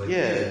afterwards, he's like,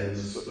 yeah,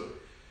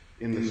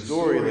 in the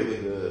story,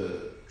 like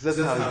because that's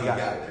how he got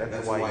it.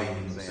 That's why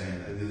he was saying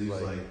it. Because he's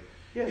like,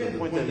 yeah, the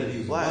point that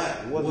he's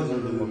black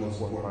wasn't really the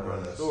most important part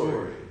of that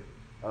story.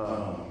 You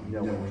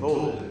know, when he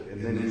told it,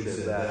 and then he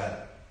said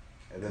that,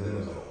 and then it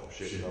was like, oh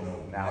shit,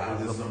 no, now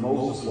this is the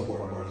most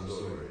important part of the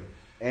story.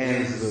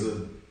 And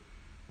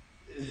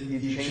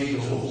he changed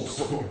the whole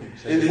story.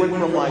 It went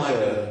from like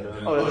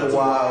oh, that's a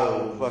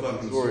wild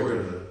fucking story to,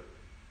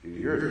 dude,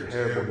 you're a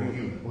terrible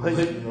human. Like,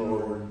 you know,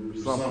 or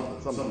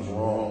something's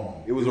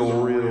wrong. It was a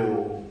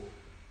real,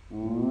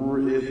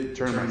 it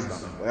turned my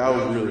stomach. Like, I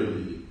was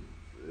really,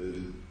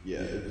 yeah,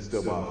 it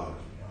still bothers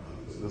me.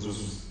 This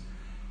was,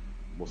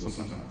 well,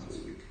 sometimes not this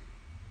week,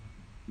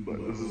 but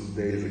this was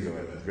days ago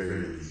at the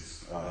very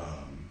least.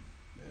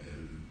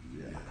 And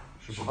yeah,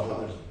 should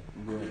bother me.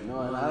 Yeah,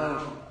 no, and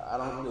I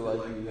don't feel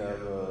like we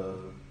have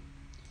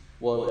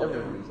well,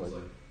 everyone's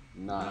like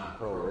not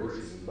pro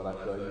racism, but I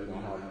feel like we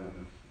don't have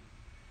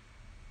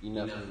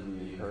enough of the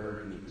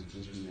encouragement to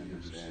just be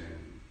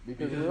understanding.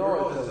 Because we're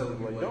always telling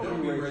people, like,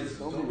 don't be racist,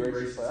 don't be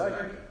racist. Like,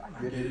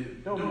 I get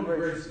it, don't be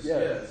racist,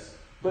 yes.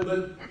 But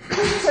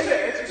just take an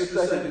extra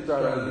second to try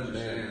to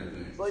understand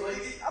things. Like,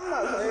 I'm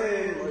not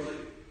saying, like,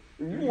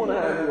 if you want to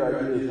have your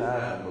ideas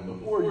happen, but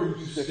before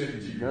you stick to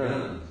your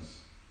guns,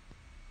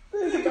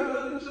 think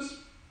about it just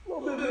a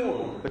little bit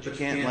more. But you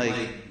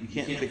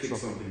can't fix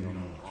something you know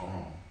is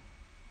wrong.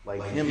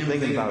 Like him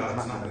thinking about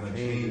it's not going to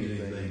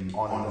change anything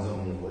on his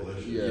own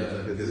volition.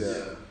 Yeah,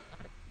 because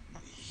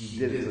he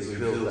did it so he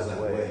feels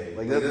that way.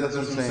 Like that's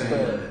what I'm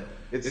saying.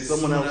 It's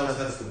someone else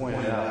has to point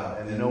it out,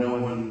 and no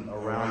one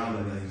around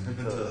him that he's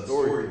telling the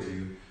story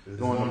to is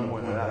going to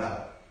point it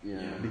out.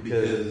 Yeah.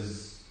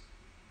 Because,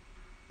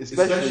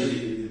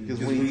 especially because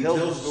when he tells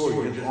the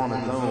story just on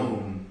his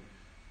own,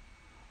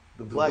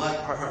 the black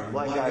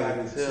guy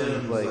would tell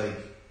him like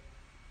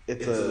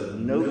it's a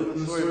note in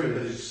the story,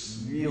 but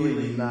it's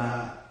really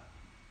not.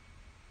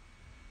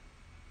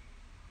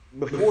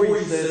 Before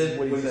he said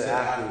what he said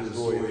after the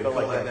story, it felt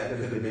like that could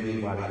have been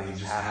anybody that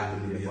just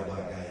happened to be a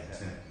black guy in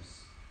Thames.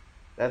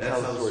 That's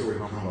how the story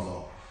comes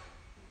off,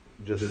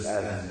 just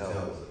as he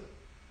tells it.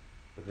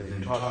 But then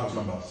you talk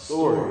about the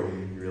story,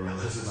 you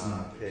realize this is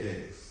not the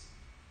case.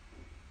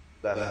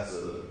 That's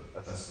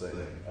the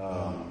thing.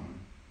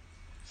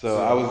 So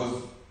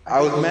I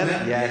was mad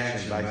at the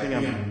action, but I think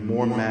I'm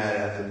more mad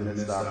at the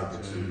missed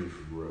opportunity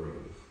for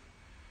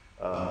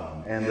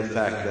growth, and the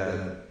fact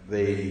that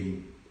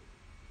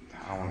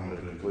I don't want to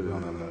put it completely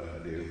on them,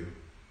 but I do,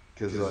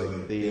 because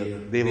like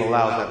they've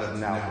allowed that to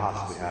now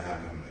possibly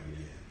happen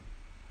again,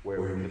 where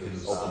we could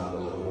just open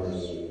the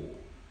door,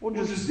 well,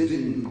 just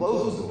didn't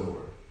close the door.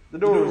 The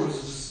door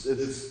was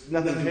just,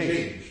 nothing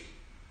changed.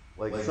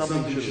 Like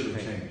something should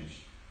have changed.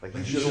 Like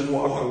he should have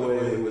walked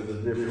away with a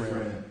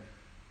different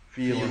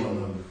feeling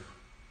of,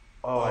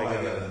 oh, I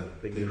gotta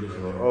think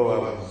differently, or I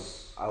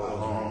was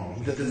wrong.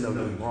 He doesn't know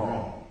he's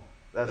wrong.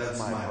 That's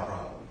my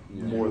problem.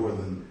 More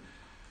than,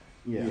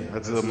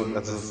 that's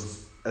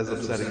as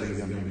upsetting as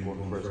young people in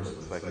the first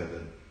place. Like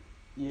that.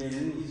 Yeah,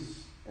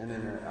 these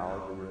internet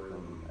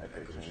algorithm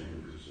echo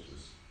chambers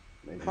just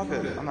fuck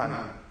it. I'm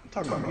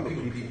talking about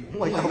people.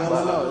 Like, no,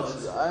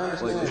 I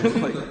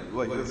understand.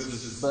 like this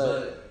is just.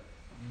 But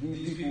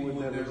these people would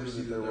never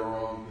see that they're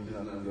wrong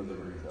because nothing doesn't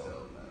really tell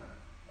them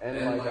that.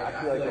 And like,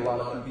 I feel like a lot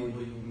of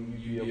people,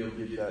 you'd be able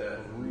to get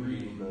that from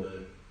reading, but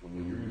when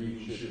you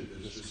read shit,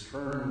 it's just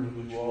confirmed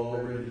what you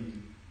already.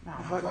 No,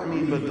 fuck. I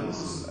mean, but this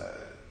is.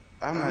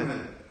 I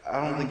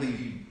don't think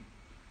he.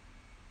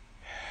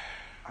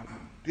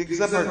 Because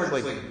that part's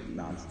like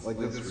nonsense. Like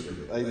that's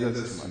ridiculous. Like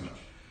that's too much.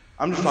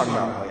 I'm just talking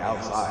about like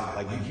outside.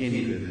 Like you can't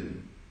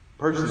even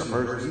person to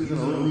person. He's in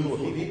a room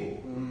full of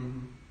people.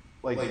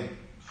 Like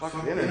fuck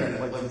the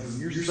internet. Like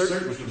you're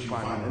searching what you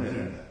find on the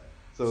internet.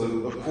 So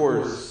of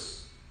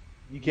course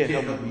you can't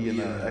help but be in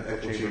an echo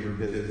chamber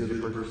because you're the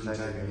person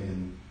typing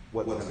in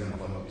what's going to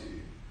come up to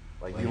you.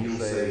 Like you don't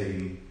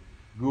say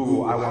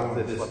Google, I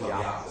want this, but the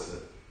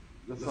opposite.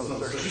 That's not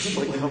a search.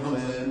 Like, you know what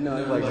I'm saying? No,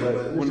 like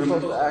when you're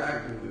supposed to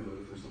actively look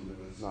for something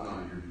that's not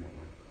your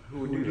viewpoint. Who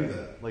would do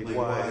that? Like,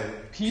 why?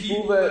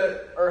 People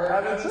that are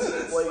having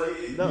sex.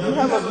 Like, no, you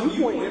have a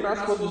viewpoint, you're not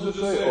supposed to just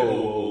say, oh,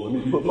 well,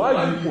 let me put my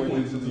viewpoint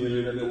into the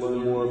internet to learn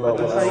more about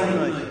that's what how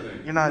I you,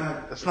 like, you're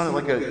not, that's not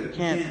like you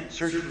can't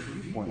search for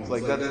viewpoints.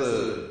 Like, that's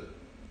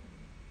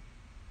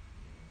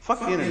fuck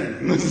the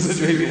internet in this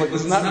situation. Like,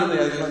 this not really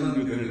has nothing to do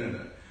with the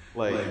internet.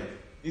 Like,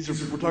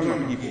 we're talking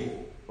about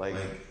people. Like,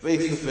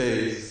 face to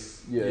face.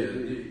 Yeah,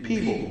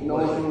 people. No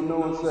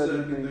one said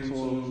anything to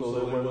him, so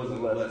there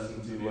wasn't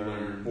lessons to be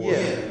learned for him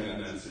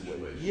in that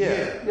situation.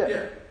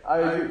 Yeah, I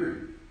agree.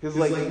 Because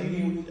like,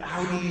 you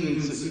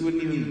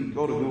wouldn't even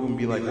go to Google and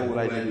be like, what would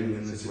I do in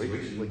this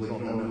situation? Like, you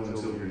don't know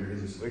until you're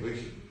in this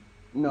situation.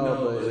 No,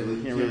 but like,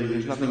 you can't really.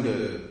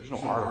 There's no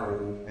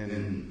article,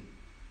 and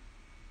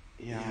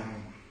yeah.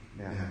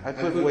 I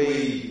put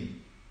way,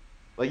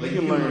 like you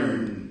can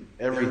learn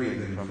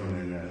everything from the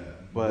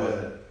internet,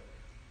 but.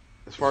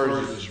 As far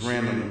as just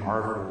random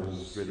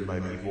articles written by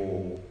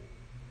people,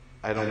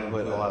 I don't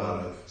put a lot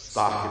of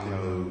stock in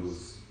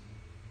those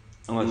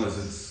unless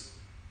it's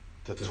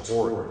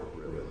tutorial,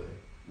 really.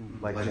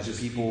 Like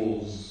just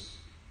people's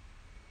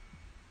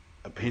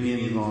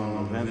opinions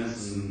on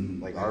events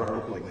and like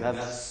articles, like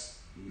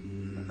that's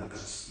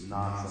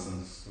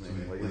nonsense to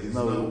me. Like there's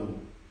no,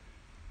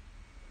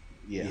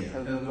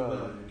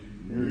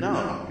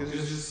 no, because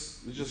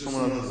it's just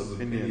someone else's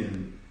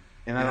opinion,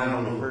 and I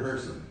don't know the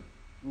person.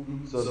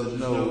 So there's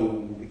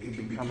no, it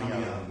could be coming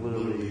out of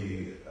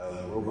literally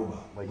a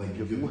robot. Like it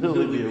could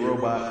literally be a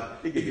robot,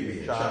 it could be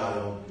a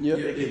child,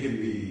 it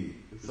could be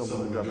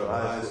someone who dropped their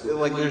eyes.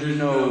 Like there's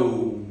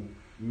no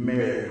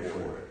merit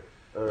for it.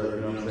 Or,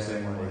 you know what I'm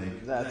saying?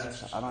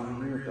 Like, I don't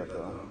agree with that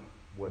though.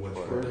 what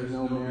part? There's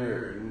no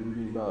merit in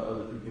reading about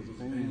other people's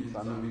opinions.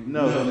 I mean,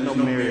 No, there's no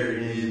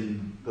merit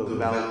in the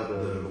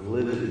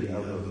validity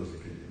of those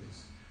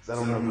opinions. Because I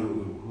don't know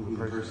who the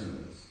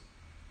person is.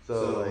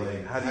 So,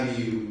 like, how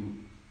do you,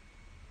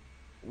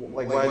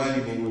 like, why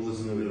do people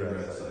listen to the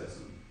Greg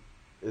Tyson?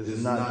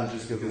 It's not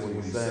just because of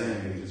what he's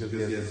saying, it's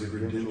because he has his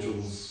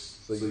credentials,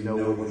 so you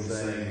know what he's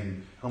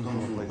saying comes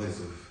from a place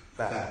of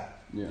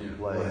fact. yeah.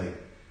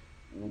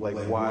 Like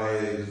why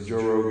is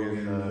Joe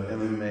Rogan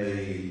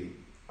MMA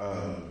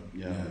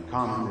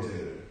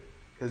commentator?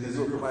 Because he's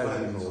worked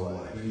fighting his whole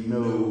life. He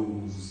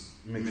knows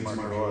mixed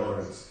martial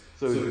arts,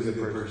 so he's a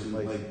good person.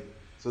 Like,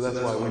 so that's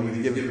why when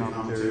he's giving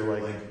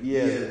commentary, like,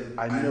 yeah,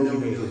 I know he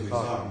knows what he's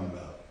talking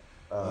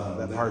about.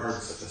 That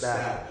part's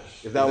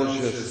established. If that was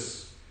just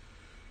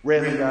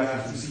random guy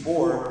from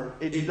C4,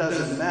 it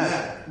doesn't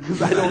matter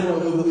because I don't know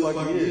who the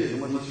fuck he is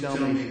unless you tell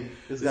me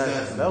this guy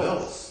has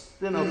belts.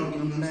 Then you know what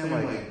I'm saying?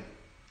 Like,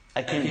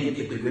 I can't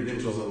get the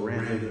credentials of a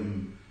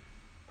random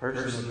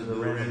person with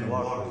a random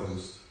blog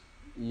post.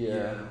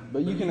 Yeah,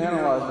 but you can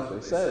analyze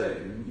what they say.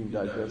 You can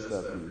digest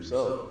that for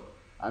yourself.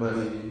 I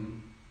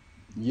mean,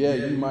 yeah,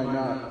 you might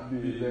not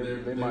be.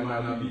 They might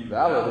not be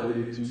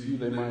validated to you.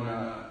 They might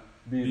not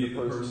be the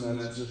person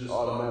that's just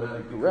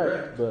automatically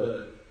correct,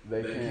 but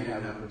they can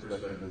have a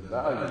perspective that's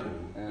valuable.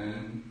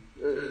 And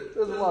there's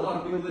a lot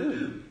of people that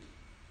do,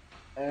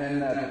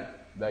 and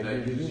that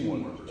gives you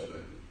more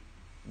perspective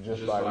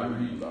just by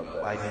reading about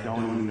that. I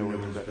don't even know where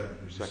the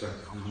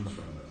perspective comes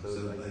from. So,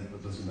 like,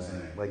 that's what I'm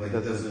saying. Like, it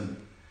doesn't.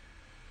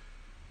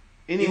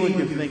 Anyone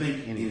can think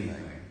anything,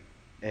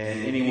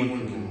 and anyone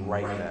can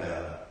write that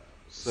up.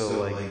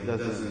 So, like, it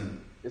doesn't.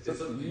 It's up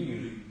to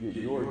you to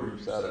get your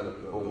groups out of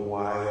it. But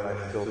why would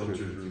I filter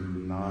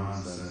through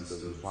nonsense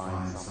to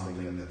find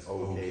something that's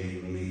okay,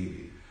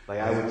 maybe?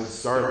 Like, I would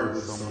start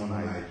with someone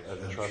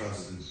a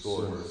trusted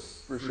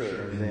source, For sure.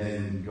 and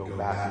then go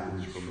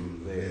backwards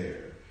from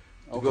there.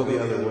 To go the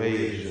other way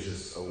is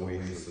just a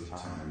waste of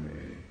time,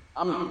 maybe.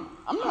 I'm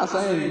not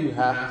saying you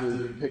have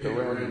to pick a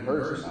random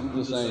person. I'm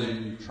just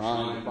saying you're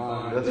trying to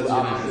find That's the what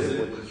opposite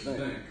you of what you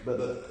think. But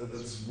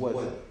that's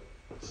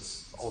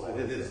that's all that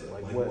is.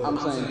 Like, what I'm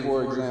saying,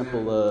 for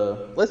example,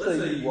 let's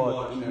say you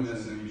watch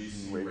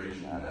MSNBC Rachel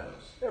Maddow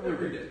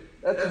every day.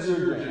 That's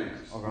your jam.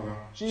 Okay.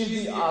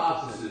 She's the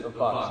opposite of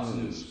Fox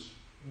News,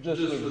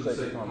 just for the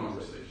sake of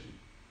conversation.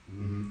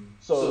 Mm-hmm.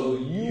 So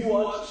you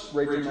watch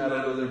Rachel Maddow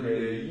the other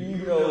day, you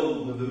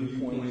know the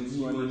viewpoints,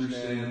 you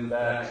understand the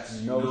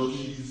facts, you know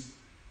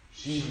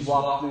she's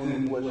locked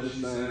in what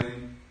she's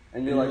saying,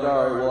 and you're like,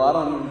 all right, well, I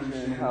don't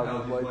understand how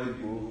these white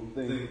people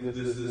think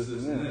this,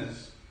 and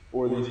this,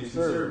 or these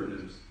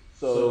conservatives.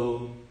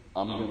 So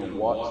I'm going to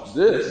watch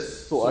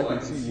this so I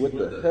can see what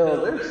the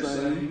hell they're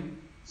saying,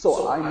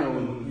 so I know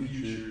in the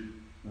future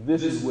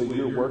this is what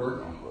you're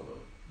working on, brother.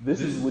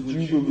 This is what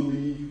you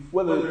believe,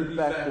 whether it's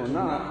fact or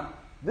not.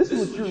 This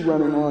is what you're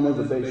running on as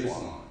a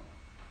baseline.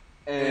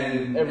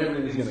 And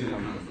everything's going to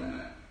come from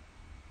that.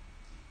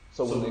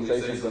 So when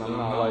they say something, I'm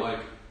not like,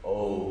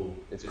 oh,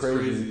 it's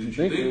crazy that you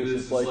think this.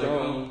 It's like,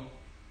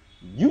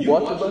 you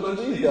watch a bunch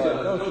of these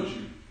guys, don't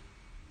you?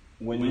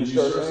 When you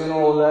start saying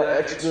all of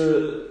that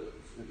extra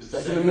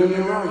Second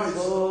Amendment rights,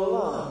 blah, blah,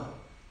 blah,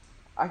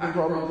 I can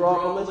probably draw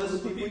up a list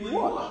of the people you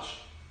watch.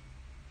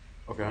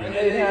 Okay. And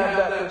they have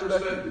that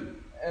perspective.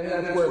 And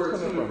that's where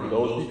it's coming from.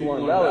 Those people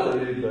aren't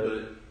validated,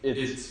 but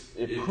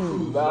it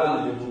proves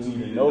valuable to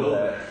me to know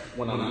that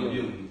when I'm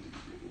dealing with these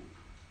people.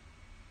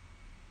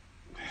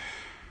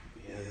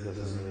 Yeah, it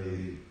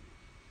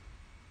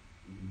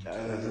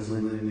doesn't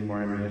lend any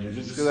more ammunition.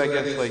 Just because I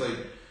guess, like,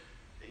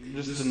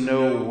 just to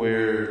know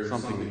where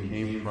something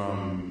came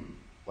from,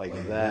 like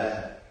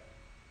that,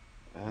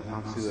 I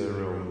don't see the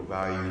real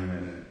value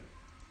in it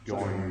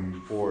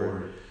going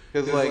forward.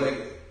 Because,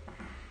 like,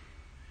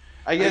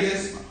 I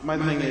guess my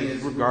thing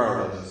is,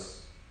 regardless,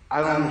 I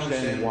don't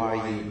understand why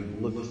you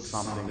would look at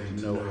something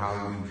to know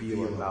how you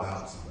feel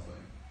about something.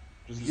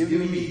 Just give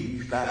me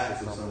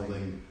facts of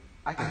something.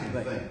 I can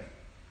think.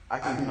 I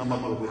can come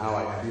up with how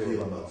I feel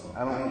about something.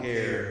 I don't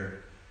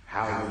care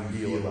how you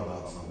feel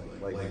about something.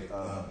 Like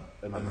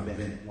an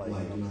event, like, you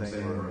know what I'm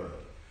saying,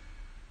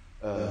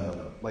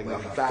 or like a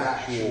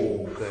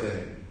factual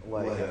thing.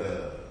 Like,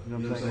 you know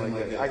what I'm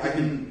saying? Like,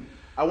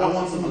 I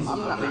want some. I'm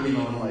not thinking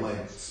on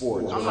like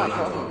sports. I'm not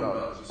talking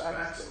about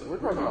facts. We're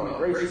talking about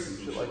race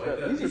and shit like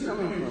that. These are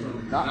coming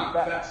from not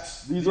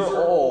facts. These are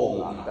all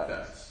not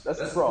facts. That's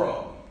the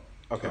problem.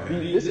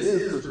 Okay. This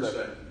is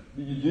perspective.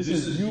 This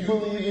is you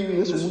believing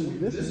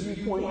this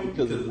viewpoint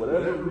because of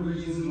whatever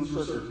reasons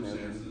or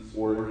circumstances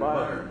or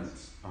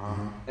environments.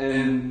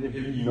 And if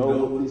you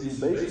know what this is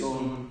based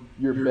on,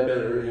 you're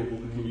better able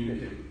to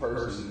communicate with the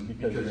person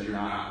because you're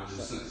not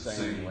just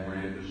saying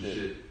random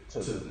shit to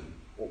them.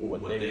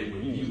 What they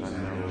would use.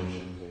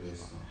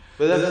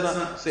 But that's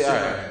not. See, all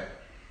right.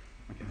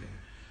 Okay.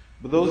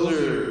 But those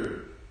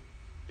are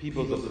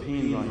people's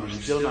opinions on.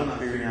 You're still not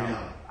figuring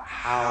out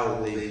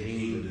how they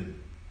came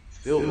to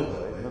feel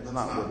that way. That's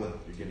not what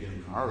you're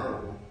getting from an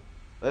article.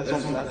 That's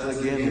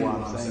again why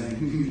I'm saying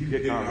you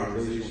pick a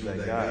conversation with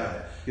that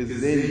guy,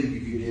 because then you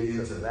can get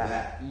into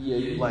that.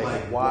 Yeah,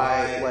 like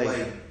why,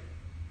 like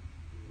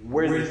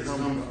where did this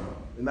come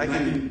from?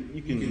 And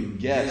you can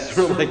guess,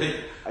 or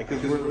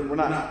because we're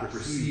not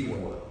perceived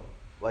well.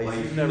 Like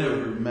you've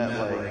never met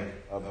like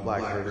a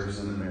black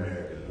person in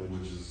America,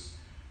 which is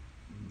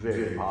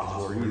very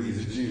possible or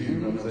easy to do. You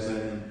know what I'm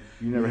saying?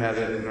 You never had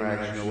that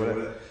interaction or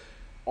whatever.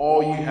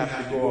 All you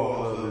have to go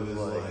off of is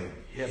like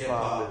hip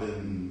hop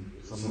and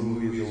some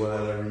movies or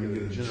whatever, and you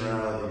get a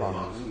generality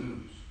about the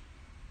news.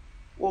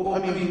 Well, I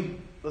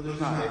mean, let's just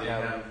not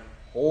have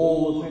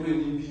whole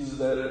opinion pieces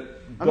that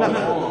I'm not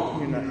wrong.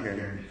 You're not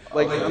hearing me.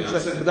 Like I'm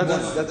saying, but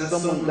that's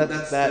someone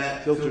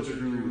that filtered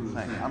through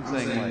the thing. I'm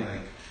saying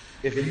like,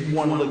 if you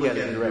want to look at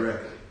it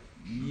directly,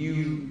 you're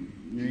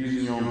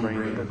using your own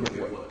brain to look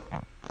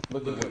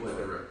at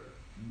what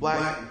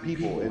black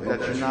people that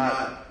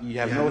you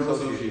have no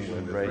association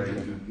with, right?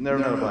 You've never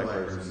met a black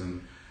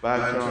person, but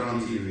I've turned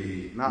on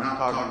TV, not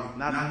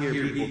to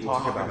hear people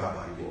talk about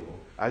black people.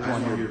 I just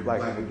want to hear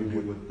black people do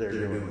what they're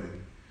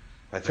doing.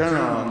 I turn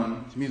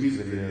on to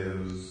music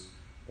videos,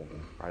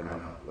 probably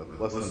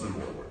not less than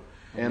before,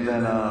 and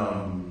then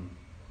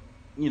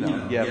you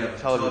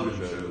have television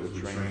shows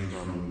which range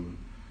from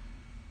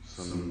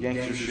some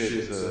gangster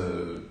shit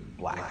to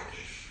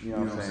blackish. You know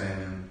what I'm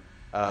saying?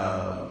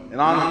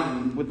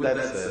 And with that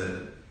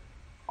said,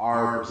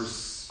 our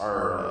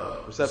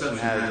perception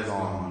has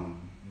gone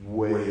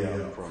way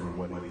up from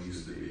what it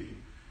used to be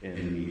in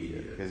the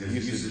media, because it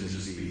used to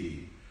just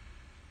be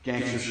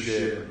gangster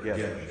shit or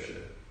ghetto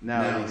shit.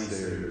 Now at least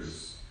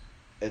there's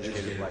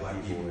educated black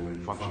people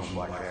and functional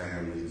black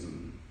families,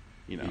 and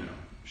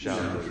shout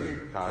out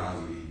to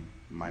Cosby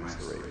minus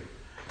the rape.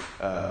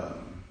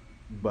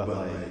 But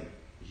like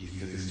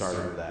because he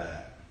started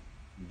that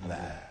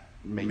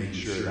making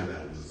sure that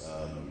was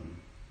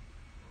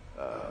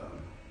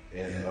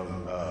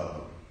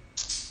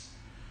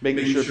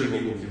making sure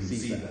people can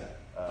see that.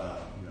 You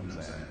know what I'm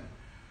saying?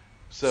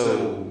 So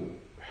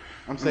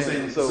I'm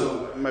saying,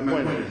 so my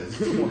point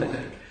is,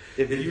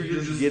 if you're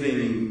just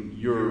getting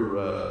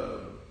your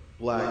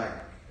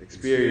black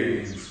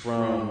experience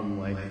from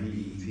like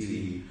BET,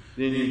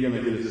 then you're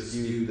gonna get a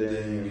skewed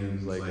thing, and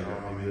it's like,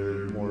 oh, maybe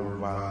they're more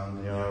violent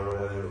than they are, or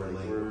whatever.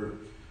 Like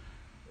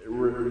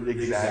we're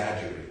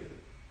exaggerated.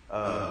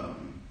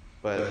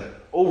 But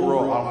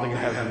overall, I don't think I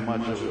have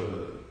much of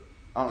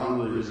I don't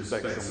really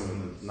respect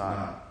someone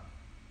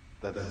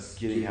that's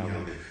getting how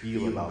they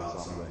feel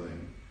about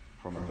something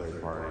from a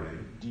third party.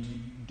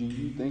 Do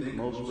you think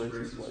most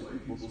racist white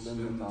people spend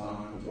the time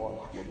to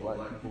watch what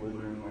black people are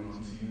doing on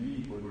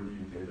TV, or do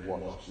you think they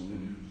watch the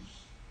news?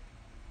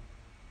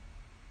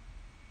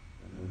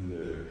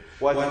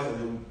 Well,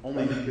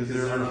 only because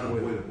they're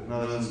unavoidable. No,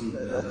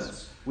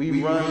 that's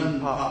we run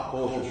pop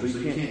culture, so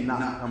you can't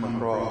not come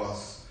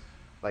across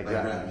like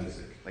rap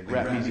music. Like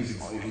rap music,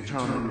 you turn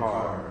on the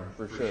car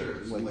for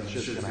sure. Like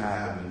shit's gonna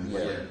happen.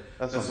 Yeah,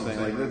 that's what I'm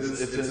saying. Like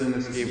it's an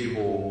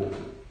inescapable.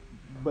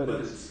 But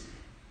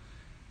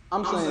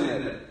I'm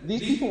saying that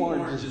these people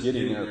aren't just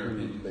getting their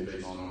opinions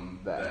based on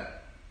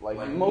that.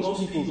 Like most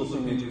people's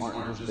opinions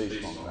aren't just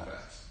based on that.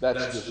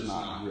 That's just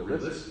not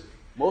realistic.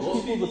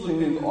 Most people's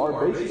opinions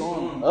are based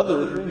on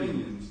other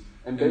opinions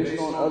and based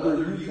on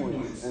other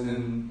viewpoints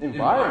and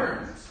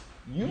environments.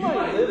 You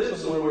might live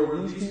somewhere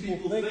where these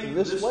people think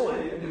this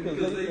way, and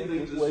because they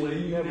think this way,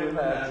 you never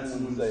had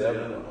someone say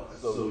otherwise.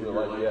 So you're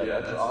like, yeah,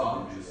 that's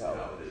obviously how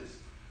it is.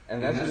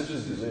 And that's just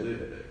as you live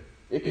there.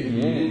 It could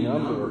be any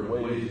number of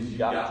ways you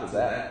got to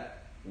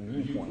that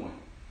viewpoint.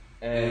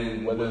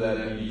 And whether that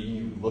be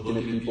you looking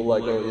at people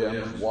like, oh yeah,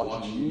 I'm just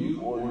watching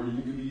you, or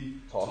you could be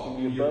talking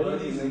to your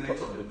buddies and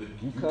then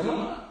you come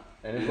up.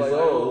 And it's like,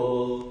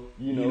 oh,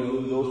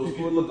 well, those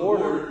people at the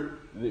border,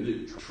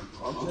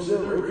 Trump said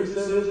that, rapist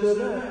said this, said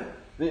that.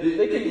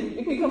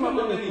 It can come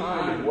up any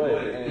kind of way.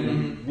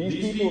 And these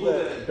people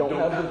that don't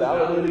have the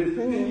validated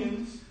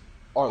opinions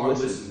are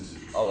listened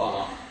to a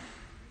lot.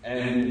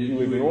 And you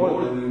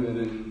ignore them,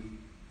 then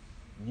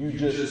you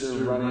just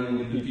are running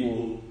into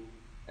people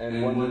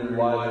and wondering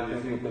why they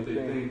think what they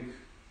think,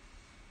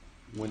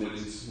 when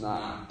it's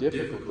not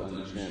difficult to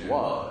understand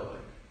why.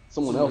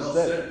 Someone else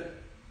said it.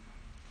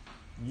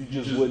 You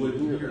just wouldn't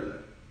hear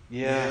that.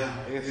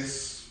 Yeah, I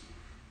guess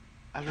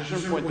at a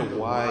certain point, the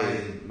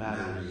why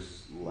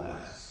matters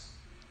less.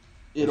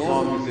 As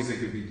long as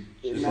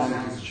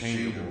it's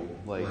changeable.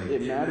 Like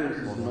it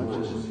matters as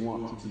much as you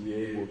want to be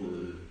able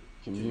to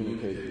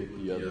communicate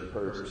with the other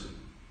person.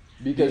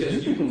 Because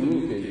you can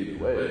communicate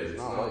either way. It's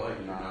not like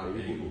you're not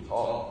able to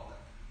talk.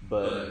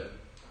 But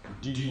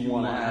do you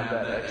want to have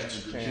that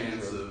extra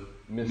chance of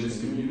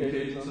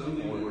miscommunicating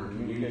something, or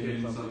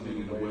communicating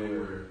something in a way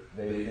where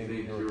they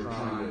think you're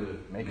trying to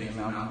make them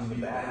out to be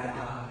the bad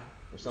guy,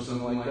 or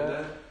something like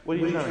that? What are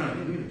you trying to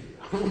communicate?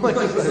 So like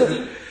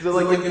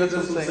that's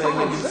what I'm saying.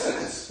 Common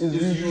sense is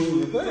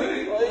usually the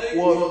thing.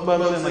 Well,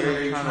 but I'm saying, like,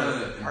 are you trying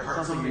to,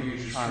 or something you're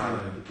just trying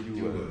to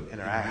do an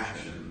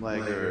interaction,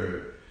 like,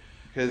 or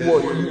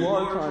Well, you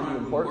are trying to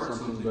impart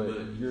something,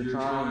 but you're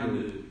trying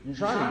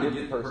to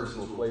get the person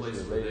to a place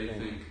where they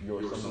think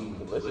you're someone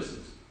who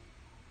listens.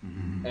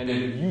 Mm-hmm. And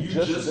if you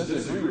just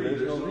disagree,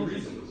 there's no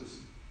reason to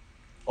listen.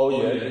 Oh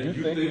yeah, you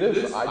think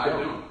this, I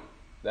don't.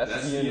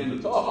 That's the end of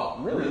the talk,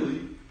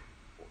 really.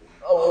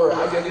 Or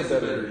I guess it's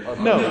better.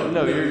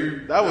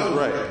 That was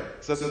right.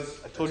 So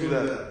I told you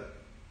that.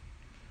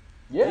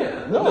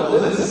 Yeah, no,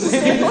 this is the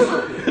same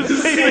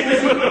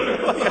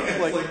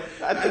like,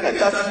 I think I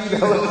got you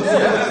that.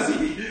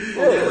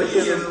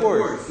 Yeah, of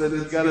course. Then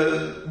it's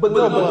gotta. But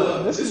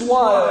this is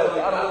why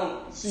I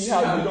don't see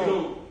how you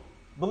don't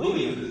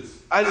believe in this.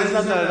 It's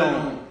not that I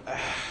don't.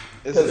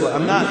 It's like,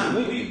 I'm not.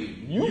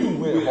 You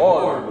went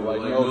hard,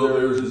 like, no,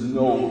 there is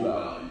no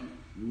value.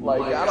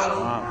 Like,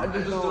 I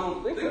just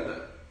don't think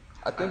that.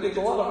 I think it's a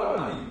lot of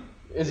value.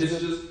 It's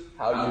just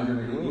how you're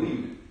going to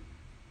glean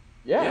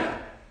it. Yeah.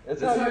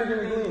 That's how you're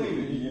going to glean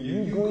it. If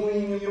you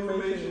glean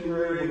information and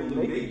you're able to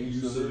make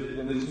use of it,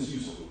 then it's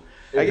useful.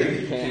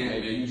 If you can't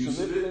make use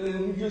of it, then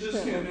you just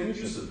can't make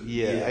use of it.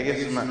 Yeah, I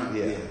guess not.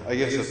 Yeah, I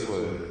guess that's what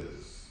it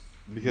is.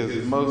 Because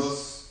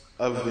most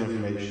of the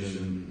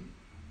information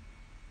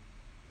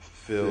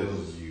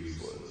feels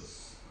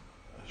useless.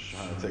 I was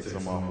trying to take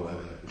some off of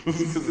that.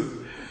 Because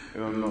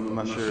I'm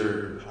not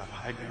sure if I have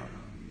high ground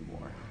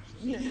anymore.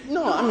 Yeah,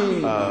 no, I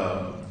mean,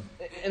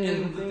 and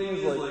the thing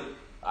is, like,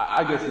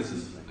 I guess this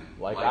is the thing.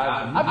 Like,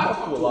 I've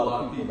talked to a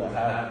lot of people that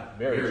have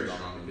very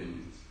strong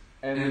opinions.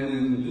 And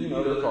then,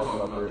 they're talking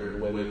about the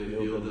way they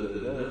feel,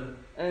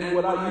 And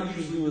what I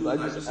usually do is I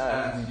just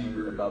ask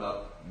deeper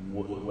about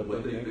what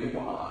they think and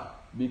why.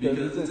 Because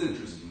it's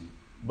interesting.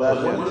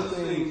 But one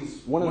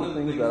of the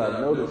things that I've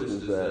noticed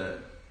is that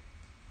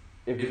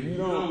if you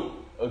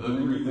don't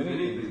agree with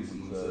anything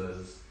someone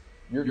says,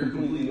 you're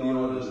completely on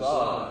other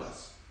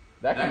sides.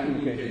 That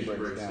communication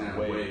breaks down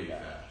way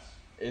fast.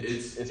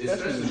 It's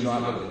especially when you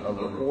don't have a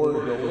rapport to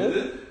go with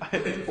it.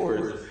 Of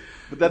course.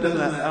 But that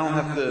doesn't, I don't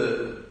have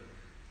to.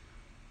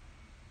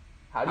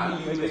 How do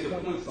you make a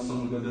point to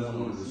someone who doesn't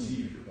want to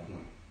receive your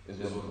point? Is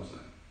what I'm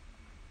saying.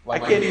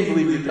 Like, I can't even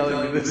believe you're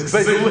telling me this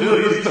because I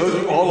literally just told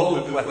you all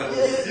of this last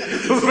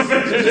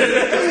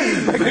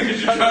like you're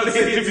trying to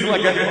say it to me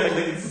like I like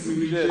this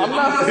shit. I'm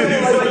not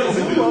saying like this,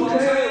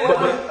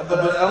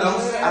 I'm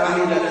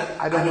saying, but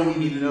I don't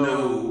need to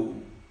know.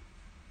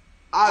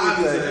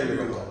 Obviously, I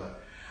agree with all that.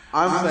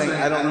 I'm saying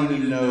I don't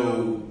need to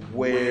know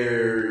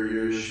where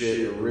your shit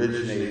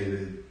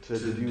originated to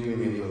do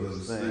any of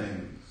those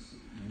things.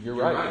 You're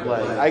right.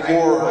 Like, I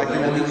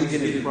can at least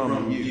get it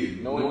from you.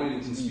 No one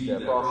can speed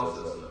that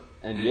process up.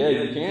 And yeah,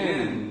 you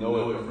can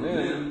know it from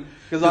them.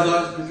 Because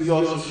you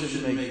also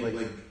shouldn't make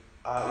because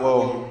I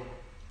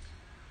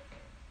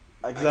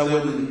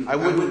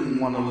wouldn't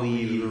want to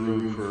leave the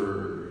room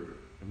for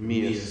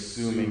me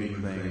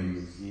assuming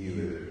things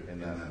either in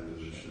that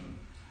position.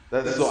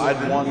 So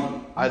I'd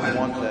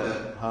want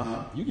that,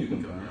 huh? You can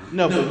confirm.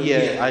 No, but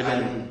yeah,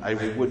 I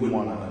wouldn't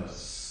want to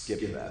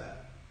skip that.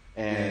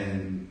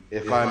 And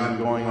if I'm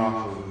going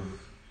off of,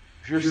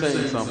 if you're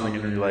saying something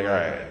and you're like, all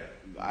right,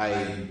 I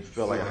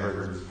feel like I've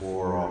heard this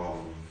before off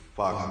of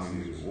Fox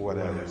News or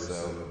whatever,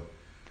 so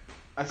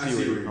I see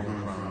where you're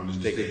coming from.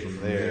 Just take it from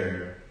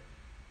there.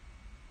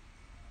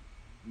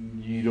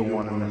 You don't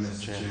want to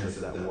miss a chance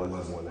that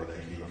wasn't where that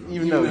came from,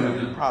 even though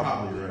you're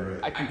probably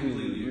right. I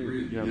completely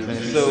agree. You know what I'm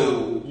saying?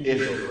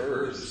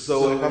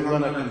 So if I'm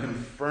gonna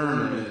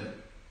confirm it,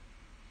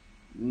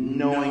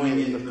 knowing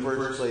it in the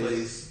first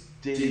place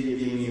didn't get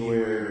me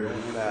anywhere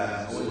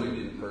fast. Knowing it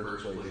in the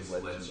first place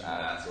lets you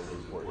ask those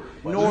important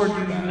questions. Nor do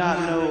you not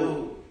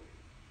know.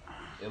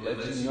 It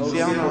lets you know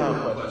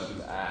the questions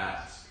to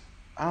ask.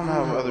 I don't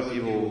know how other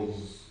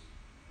people's.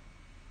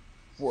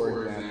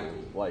 For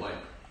example, like,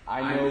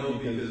 I know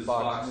because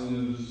Fox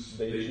News,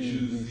 they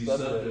choose these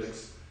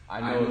subjects.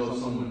 I know if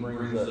someone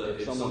brings up,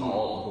 if someone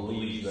all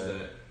believes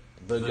that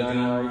the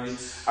gun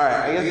rights. All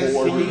right, I guess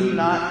can you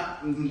not?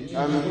 I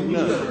mean,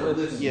 no.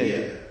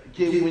 Yeah.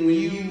 When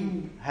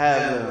you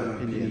have an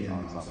opinion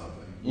on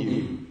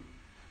something,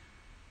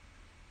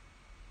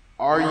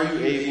 are you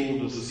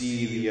able to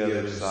see the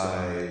other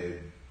side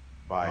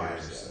by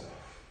yourself?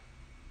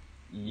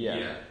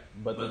 Yeah,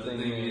 but the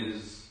thing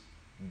is,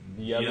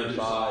 the other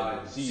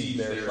side sees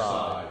their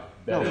side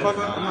better. No, fuck,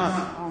 I'm not.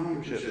 I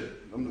don't give a shit.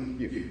 I'm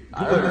you. I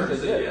already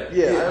said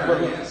yeah.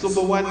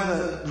 But why does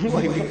that?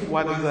 Like,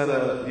 why does that?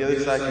 The other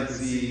side can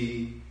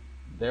see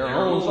their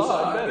own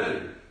side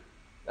better.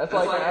 That's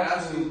like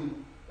asking.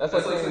 That's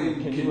like saying,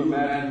 can you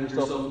imagine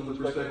yourself from the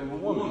perspective of a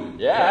woman?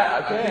 Yeah,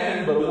 I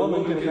can, but a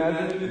woman can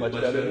imagine it much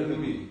better than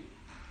me.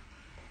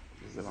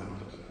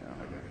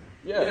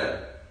 Yeah.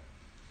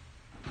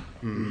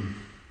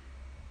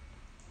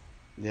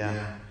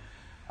 Yeah.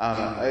 I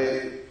don't know.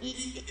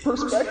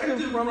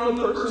 Perspective from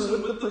the person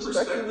with the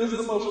perspective is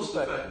the most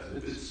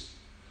effective.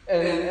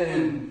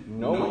 And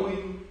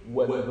knowing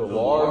what the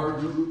large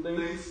group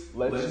thinks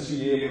lets you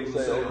be able to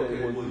say,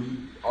 okay,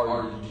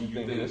 well, do you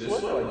think this way?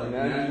 Like,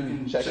 now you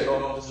can check it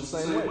off just the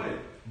same way.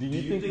 Do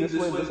you think this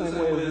way the same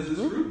way as this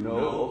group? No?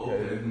 Okay,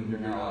 then you're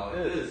now like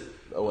this.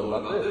 Oh, what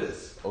about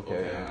this?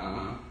 Okay,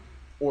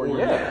 Or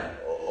yeah,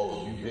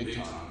 oh, you big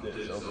time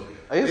this. Okay.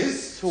 I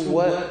guess to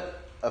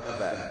what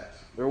effect?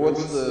 Or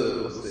what's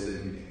the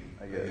ending?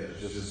 I guess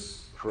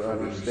just for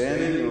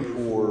understanding or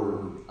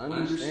for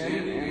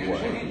understanding and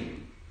change.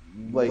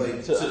 Like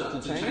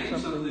To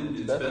change something,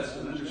 it's best to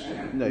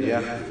understand. no,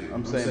 yeah.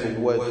 I'm saying,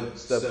 but what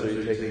steps are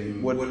you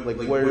taking? What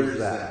where is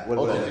that? What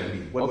does that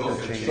mean? What's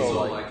gonna change?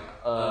 So like,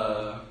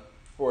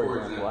 for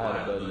example, I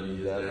had a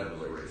buddy that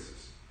was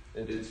racist.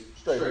 It's a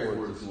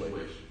straightforward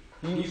situation.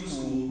 He's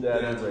cool,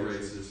 dad's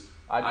racist.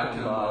 I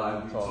come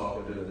by and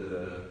talk,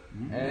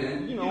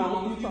 and you know,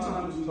 a few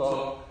times we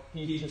talk,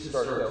 he just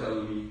starts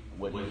telling me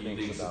what he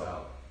thinks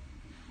about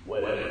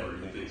whatever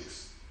he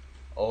thinks.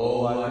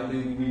 Oh, I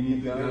think we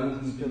need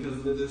guns because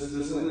of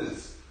this, and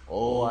this.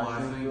 Oh,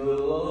 I think blah,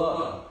 blah,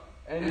 blah.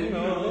 And you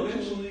know,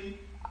 eventually,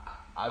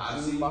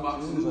 I've seen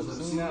boxers,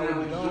 I've seen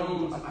Howard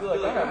Jones. I feel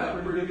like I have a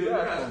pretty good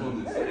grasp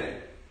on this. Hey,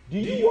 do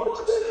you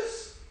watch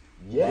this?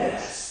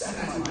 Yes,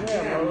 that's my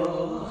jam, blah,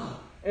 blah, blah.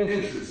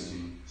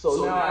 Interesting.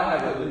 So now I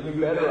have an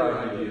even better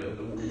idea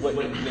of what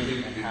you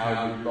think and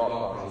how your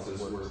thought process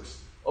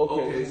works.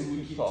 Okay, so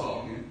we keep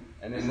talking,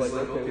 and it's like,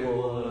 okay,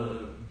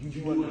 well, do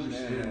you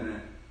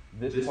understand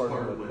that this part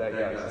of what that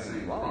guy's saying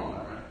is wrong,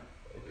 right?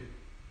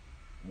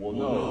 Well,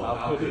 no,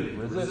 how could it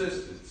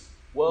resist it?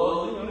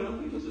 Well, you know,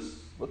 you just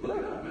look it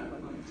up, man.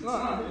 It's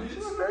not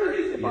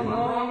crazy. If I'm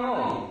wrong, I'm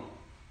wrong.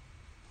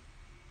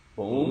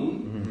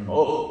 Boom. Mm-hmm.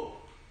 Oh.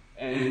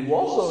 And you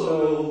also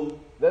know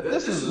that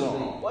this is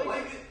wrong.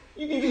 Like,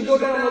 you can just go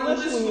down the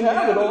list when you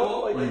have it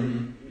all.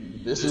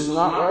 Like, this is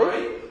not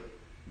right.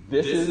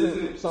 This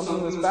isn't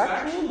something that's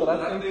factual, but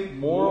I think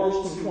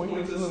morals can point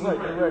us in the right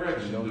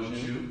direction, don't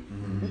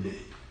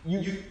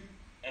you?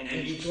 And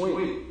each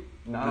point,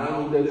 not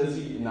only is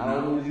he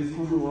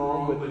proven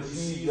wrong, but he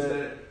sees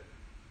that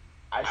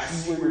I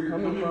see where you're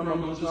coming from.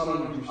 I'm just not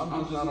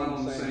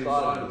on the same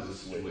side of the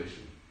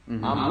situation.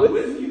 Mm-hmm. I'm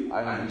with you.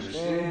 I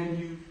understand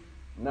you.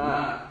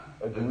 Not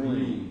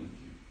agreeing with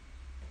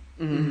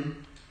you. Mm-hmm.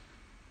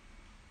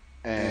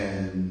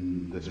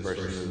 And this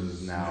person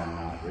is now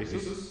not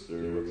racist,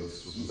 or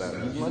what's that?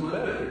 He's much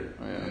better.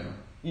 Oh,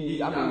 yeah.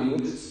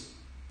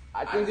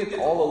 I think it's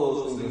all of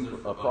those things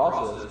a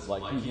process.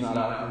 Like, he's not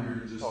out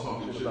here just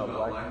talking shit about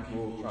black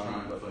people,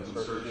 trying to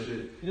insert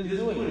shit. He's just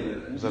doing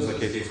it. Was that the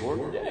case before?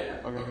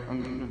 Yeah. Okay.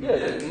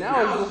 Yeah.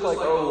 Now it's just like,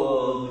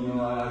 oh, well, you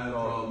know, I have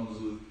problems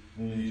with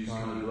these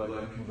kind of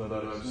black people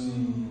that I've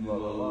seen, blah,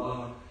 blah,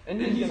 blah. And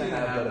he's going to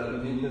have that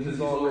opinion because it's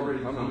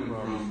already coming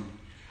from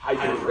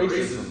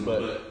hyper-racism,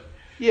 but...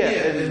 Yeah,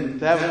 and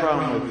to have a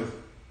problem with...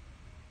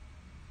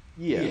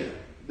 Yeah.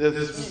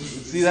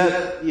 See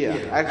that? Yeah.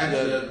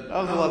 Actually, that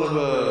was a lot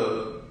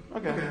of...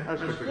 okay, I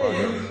respect your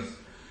progress.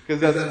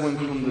 Because that's when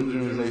from the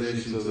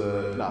generalization to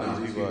the... Nah,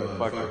 these people are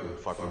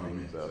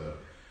fucking so...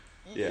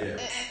 Yeah.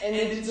 And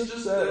it's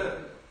just that...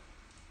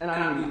 And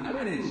I mean,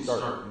 I didn't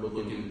start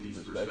looking into these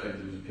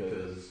perspectives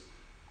because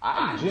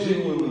I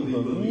genuinely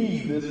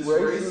believe this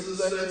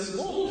racist, sexist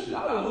bullshit.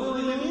 I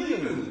really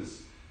believe in this.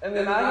 And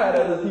then I had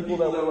other people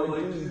that were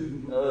like,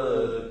 dude,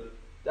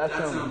 that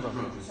sounds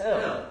from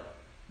hell.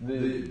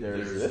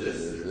 There's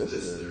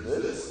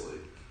this.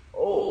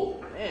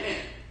 Oh, man.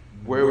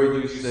 Where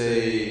would you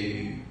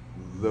say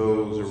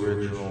those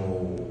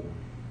original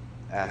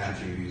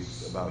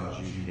attributes about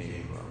you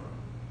came from?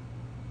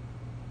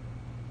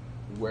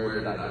 Where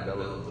did I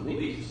develop the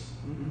beliefs?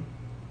 Mm-hmm.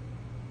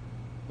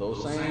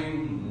 Those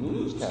same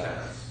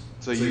newscasts.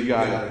 So you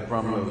got it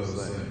from those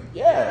things.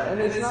 Yeah, and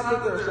it's not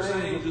that they're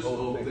saying just,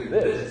 oh, think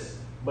this,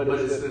 but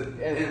it's that,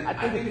 and I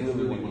think it's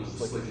really one of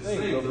those like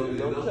things.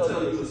 They'll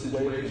tell you a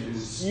situation,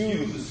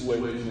 skew the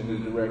situation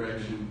in a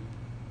direction,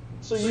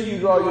 so you can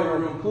draw your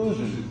own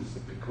conclusions. The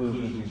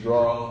conclusions you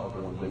draw are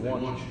the ones they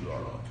want you to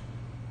draw.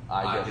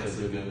 I guess a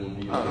good one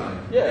would be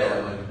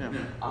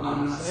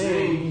I'm not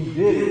saying he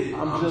did it,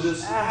 I'm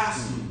just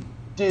asking,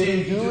 did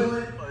he do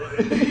it?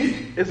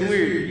 It's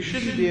weird. You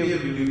shouldn't be able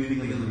to do anything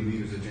in the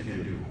movies that you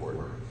can't do in court.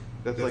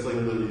 That's like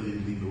literally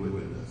legal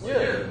witness.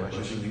 Yeah. Like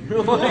you shouldn't. You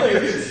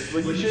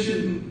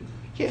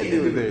can't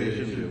do it there. You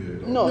shouldn't do it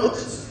there. No,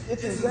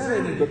 it's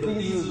insanity. But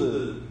these are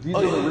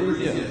the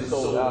reasons it's so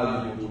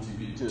valuable to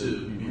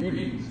be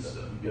reading this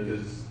stuff,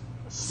 because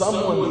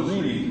someone's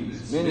reading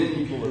this. Many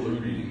people are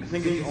reading I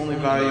think it's only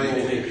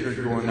valuable if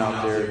you're going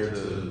out there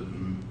to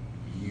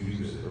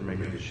use it or make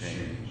a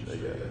change, I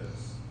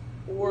guess.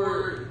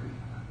 Or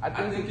I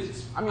think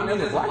it's, I mean,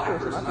 as a black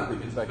person, I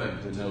think it's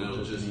expected to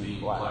know just being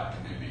black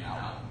and being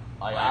out.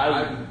 Like,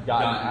 I've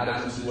gotten out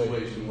of a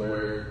situation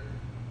where,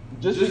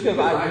 just because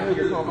I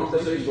hear the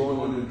conversation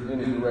going in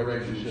a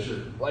direction it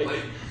should. Like,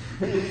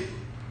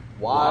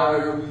 why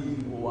are we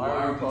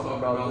talking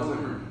about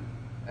Zimmerman?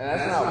 And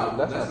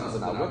that's not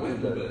something I went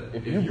through, but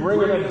if you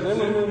bring it up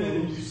Zimmerman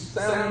and you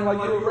sound like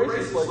you're a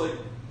racist, like,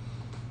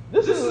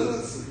 this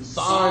is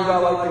signs I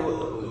like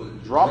to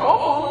drop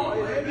off on.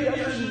 Like, maybe I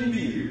shouldn't be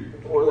here.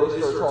 Or they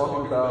start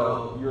talking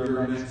about you're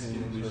a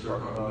Mexican and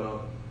start talking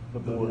about the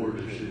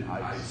border shit,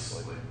 ICE.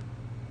 Like,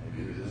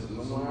 maybe this is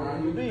somewhere I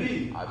need to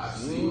be. I've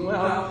seen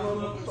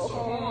how stuff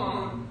going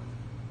on.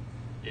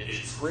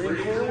 It's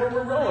pretty clear where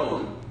we're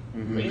going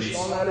based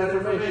on that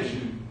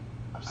information.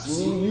 I've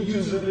seen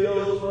YouTube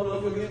videos of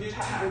motherfuckers get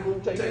tackled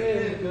and taken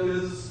in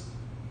because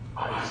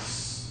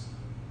ICE.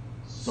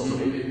 So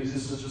maybe this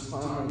is just a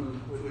time to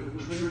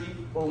retreat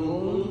from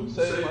room,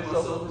 save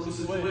myself from the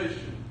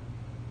situation.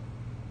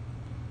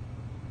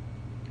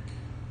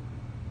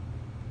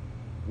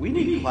 We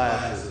need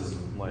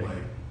classism, like,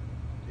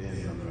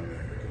 in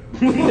America.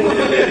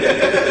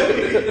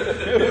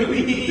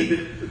 we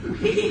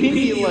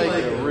need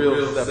like a real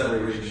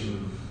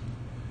separation.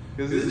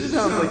 Because it just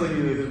sounds like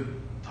you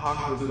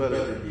talk with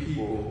better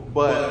people,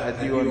 but I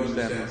do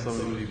understand that some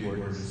of these people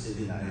are just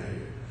sitting out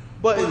here.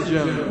 But in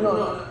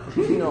general,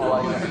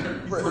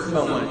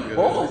 like,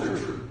 both are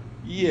true.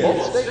 Yeah,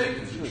 both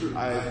statements are true.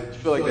 I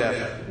feel like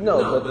that.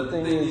 No, but the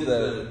thing is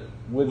that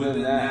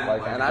within that,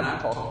 like, and I've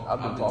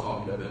been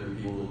talking to better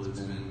people. It's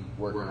been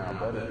working out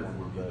better for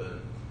me, but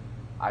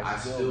I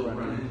still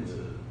run into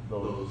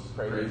those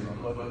crazy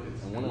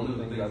motherfuckers. And one of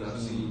the things I've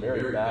seen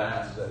very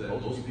fast is that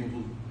most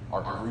people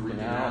are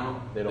freaking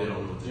out. They don't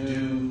know what to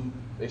do.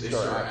 They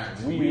start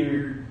acting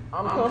weird.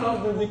 I'm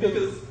comfortable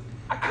because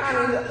I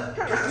kind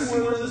of see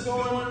where this is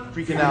going.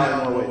 Freaking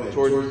out in what way?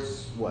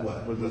 Towards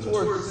what?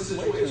 Towards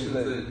situations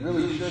that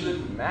really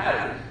shouldn't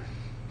matter.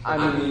 I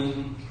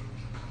mean,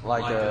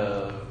 like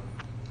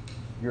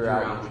you're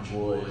out with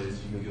your boys,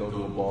 you can go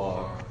to a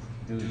bar,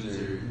 dudes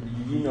are,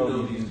 you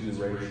know these dudes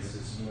are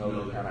racist, you know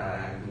they're kind of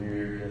acting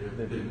weird,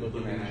 they've been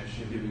looking at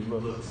you, giving you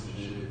looks and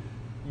shit.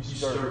 They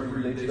start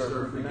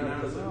freaking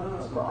out, because no,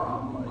 that's a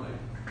problem. Like,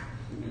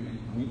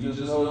 we just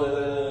know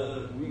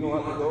that we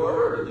gonna have to go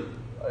early.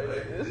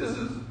 Like, this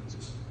is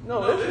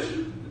no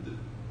issue.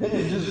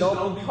 Just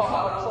don't be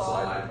caught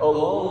outside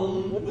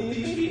alone with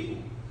these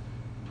people.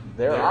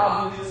 They're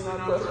obviously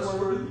not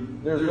trustworthy.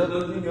 There's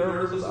nothing to be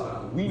nervous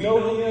about. We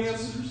know the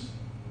answers.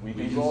 We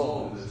can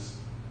solve this.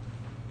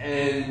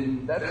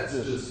 And that's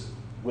just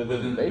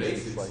within the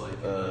basics. Like,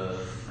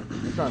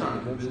 you're trying to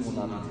convince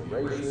people not to be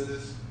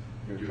racist.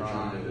 You're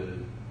trying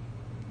to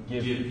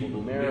give people the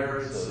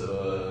merits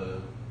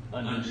of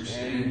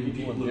understanding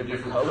people in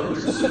different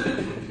colors.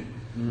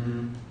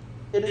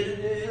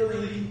 It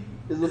really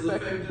is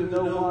effective to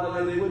know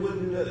why they wouldn't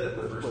do that in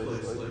the first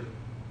place.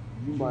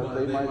 Like,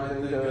 they might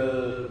think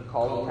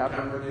calling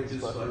Kaepernick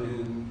is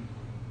fucking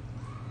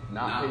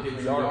not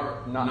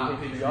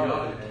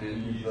patriotic, and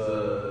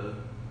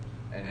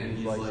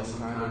he's like some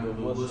kind of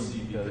a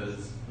wussy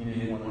because he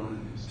didn't want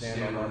to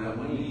stand on that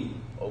one knee.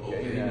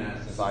 Okay, now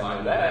since I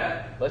know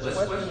that, let's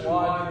question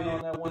why being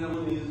on that one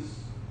knee is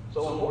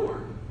so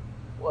important.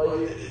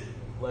 Like,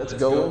 let's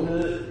go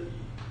into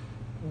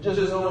just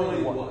knowing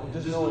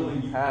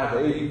you have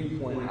a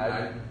viewpoint.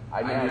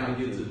 I now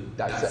get to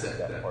dissect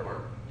that part.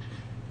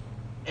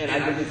 And I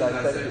get to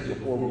dissect it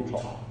before we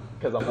talk,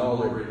 because I'm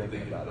already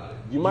thinking about it.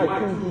 You might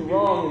prove me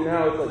wrong, and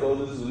now it's like, oh,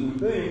 this is a new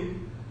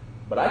thing.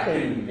 But I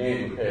came to the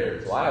game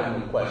prepared, so I have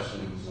no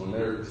questions, no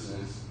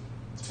nervousness.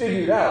 It's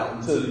figured out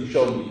until you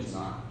show me it's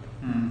not.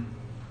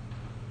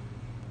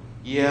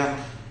 Yeah,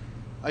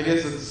 I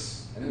guess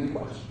it's. Any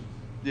questions?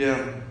 Yeah.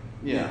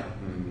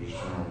 Just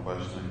general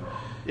questioning.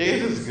 Yeah, I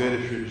guess it's good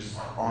if you're just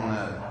on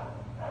that.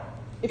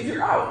 If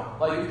you're out,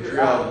 like If you're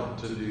out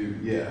to do,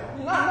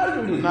 not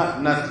even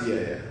not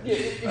Yeah,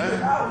 if you're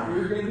out,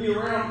 you're going to be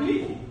around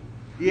people.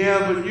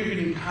 Yeah, but you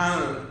can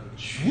kind of.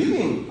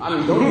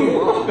 Don't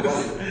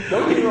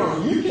get me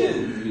wrong. You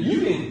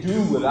can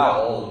do without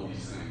all of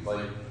these things.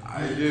 Like,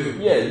 I do.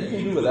 Yeah, you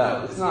can do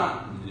without. It's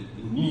not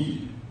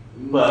needed,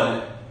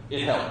 but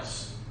it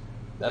helps.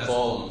 That's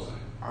all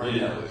I'm saying.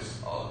 It helps.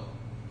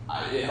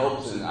 It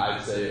helps, and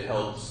I'd say it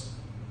helps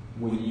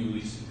when you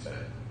least expect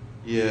it.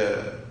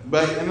 Yeah,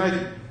 but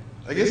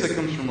I guess that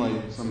comes from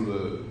like some of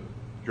the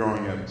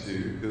growing up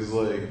too, because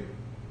like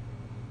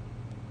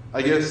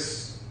I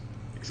guess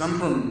because I'm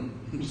from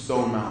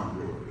Stone Mountain,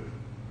 Georgia.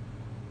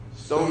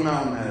 Stone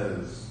Mountain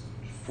has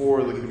 4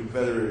 of the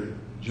Confederate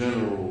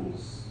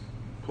generals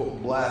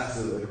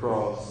blasted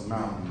across the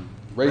mountain.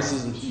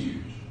 Racism's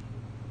huge.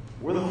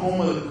 We're the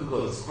home of the Ku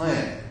Klux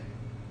Klan.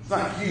 It's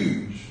not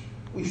huge.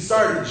 We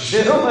started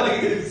shit.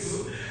 Like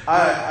it's,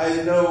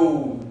 I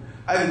know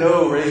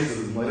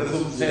racism. Like that's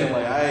what I'm saying.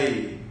 Like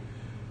I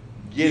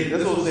get.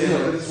 That's what I'm saying.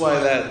 Like, that's why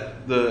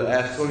the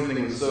Ask Tony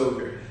thing was so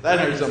great. I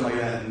never something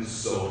like that in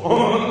so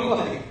long.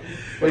 Like,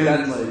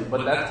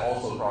 but that's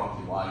also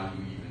probably why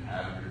you even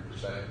have your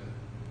perspective.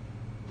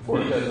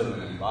 Because of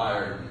an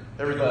environment.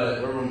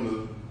 Everyone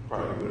was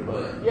probably good.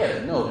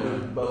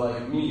 But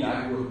like me,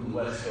 I grew up in the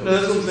West Coast. No,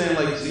 that's what I'm saying.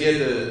 Like, so you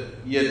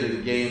had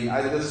to gain.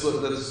 That was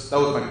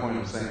my point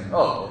of saying.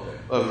 Oh, okay.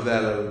 Of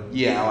that,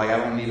 like I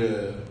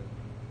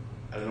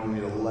don't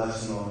need a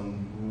lesson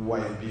on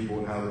white people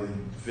and how they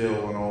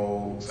feel and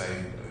all.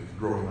 Saying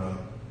growing up,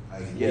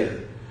 I get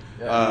it.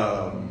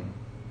 Yeah.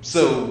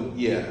 So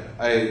yeah,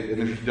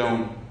 and if you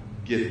don't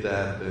get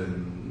that,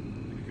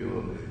 then you feel a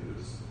little bit.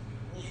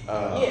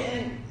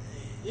 And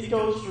it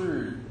goes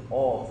through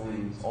all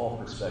things, all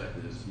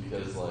perspectives,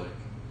 because like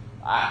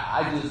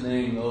I just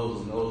named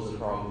those, and those are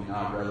probably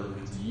not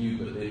relevant to you,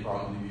 but they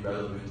probably be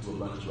relevant to a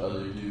bunch of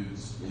other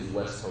dudes in the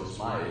West Coast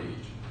my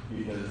age,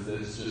 because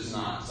it's just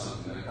not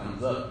something that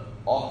comes up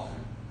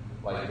often.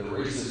 Like, the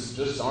racists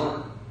just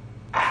aren't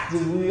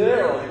actively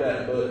there like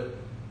that, but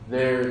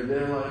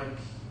they're like,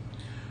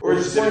 or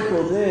it's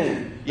sprinkled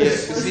in. Yeah,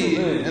 see,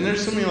 and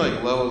there's so many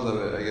like levels of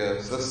it, I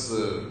guess. That's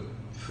the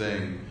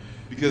thing.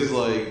 Because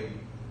like,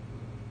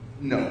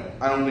 no,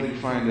 I don't think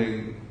you're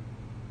finding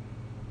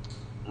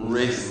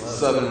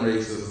Southern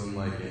racism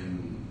like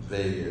in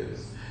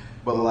Vegas.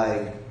 But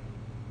like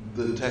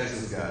the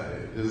Texas guy,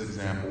 his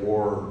example,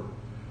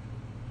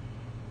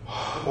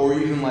 or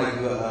even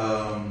like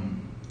the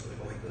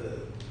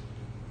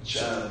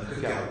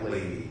cookout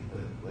lady,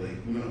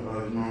 like you know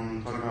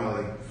I'm talking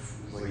about,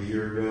 like a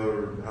year ago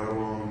or however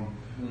long.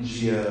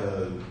 She's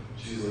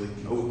like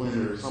in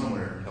Oakland or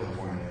somewhere in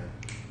California,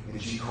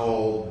 and she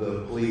called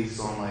the police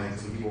on like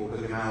some people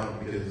cooking out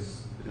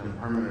because they didn't have a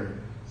permit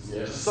or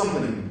just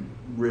something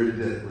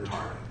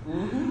retarded.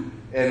 Mm-hmm.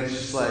 And it's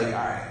just like, all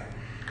right,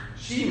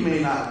 she may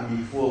not be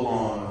full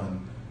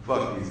on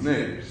fuck these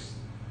niggers,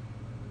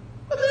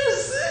 but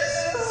there's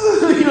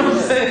you know what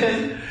I'm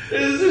saying?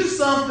 There's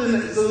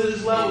something. So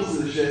there's levels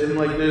to the shit, and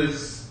like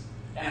there's,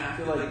 and I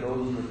feel like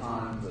those are the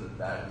times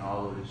that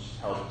knowledge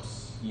helps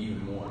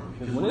even more,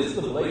 because when it's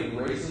the blatant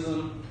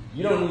racism,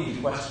 you don't need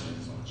to question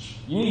as much.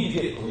 You need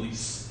to get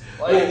police.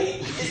 Like,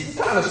 it's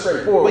kind of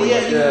straightforward. But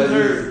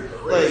yeah,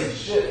 like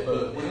shit.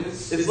 But when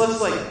it's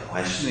less like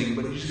questioning,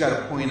 but you just got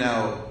to point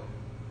out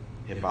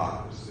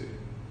hypocrisy,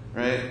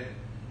 right?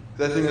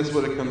 Because I think that's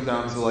what it comes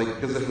down to. Like,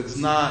 because if it's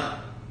not,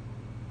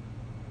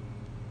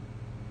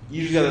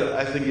 you just gotta.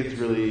 I think it's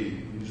really,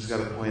 you just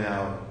gotta point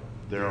out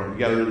their own. You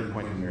gotta really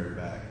point the mirror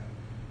back,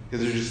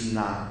 because they're just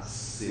not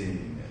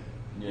seeing it.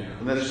 Yeah.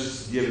 And that's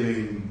just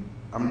giving,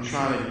 I'm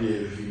trying to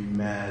give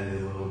humanity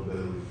a little bit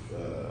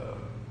of,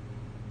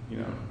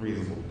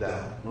 reasonable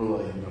doubt. Or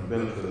like,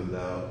 benefit of the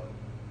doubt.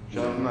 Which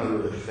I'm not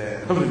really a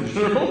fan of in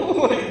general.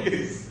 Like,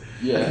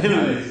 yeah. At the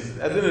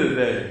end of the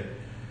day.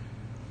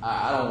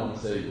 I don't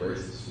want to say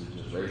racists are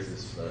just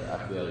racist, but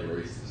I feel like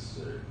racists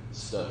are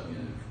stuck in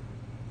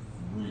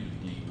a really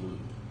deep loop.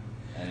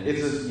 And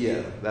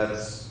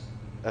that's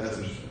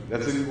interesting.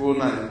 That's a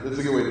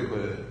good way to put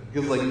it.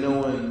 Because like no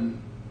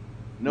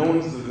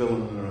one's the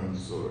villain in their own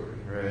story,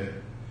 right?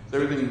 So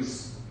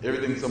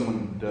everything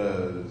someone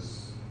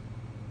does,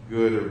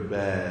 good or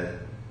bad,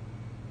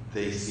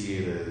 they see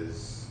it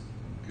as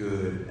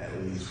good, at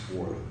least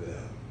for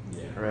them.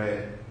 Yeah.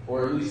 Right?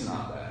 Or at least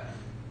not bad.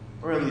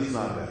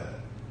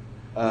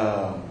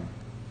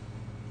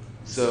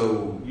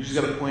 So you just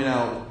got to point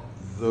out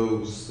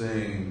those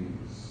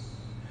things,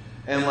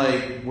 and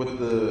like with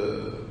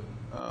the,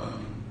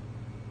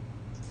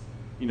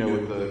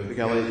 with the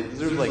guy,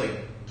 there's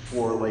like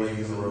 4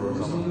 ladies in a row or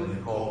something that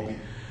they call me.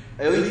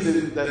 At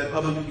least that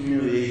public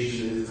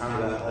humiliation is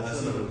kind of that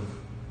lesson of,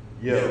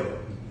 yo,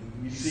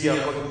 you see how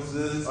fucked this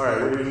is? All right,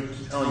 we're going to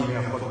keep telling you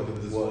how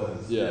fucked this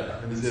was. Yeah.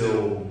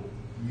 Until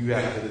you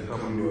have to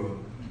come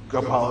to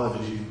an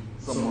apology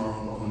somewhere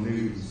on the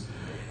news.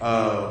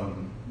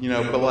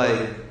 But like,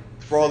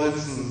 for all the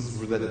instances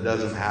where that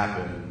doesn't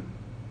happen,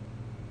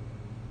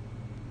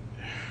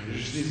 there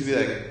just needs to be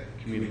that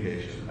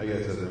communication, I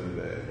guess, at the end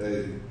of the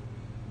day.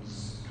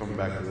 Just coming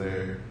back to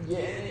there. Yeah,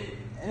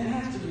 and it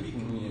has to be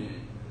communicated.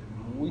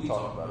 We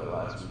talked about it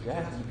last week. It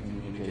has to be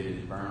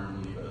communicated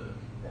firmly, but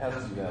it has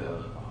to be that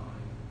love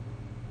behind.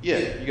 Yeah,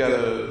 you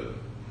gotta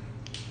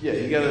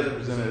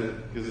present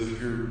it, because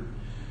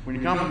when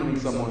you're complimenting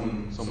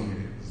someone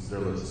hears, they're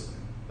listening.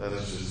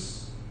 That's just,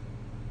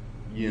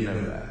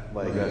 that.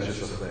 Like, that's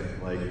just a thing.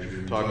 Like, if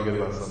you're talking good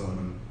about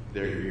someone,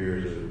 their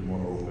ears are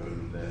more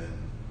open than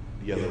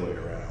the other way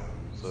around.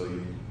 So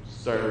you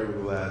start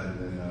with that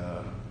and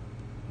then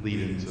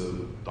lead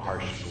into the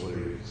harshest word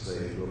you can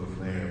say, go from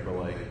there. But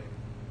like,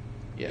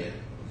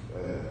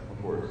 of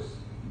course.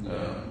 So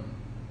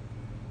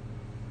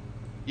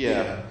I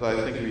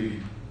think we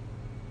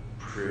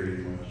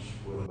pretty much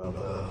what about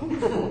that?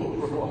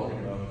 We're walking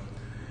about.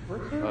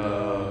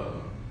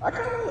 I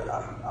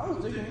was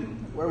thinking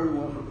where we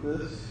went with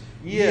this.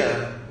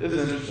 Yeah, it's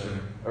interesting,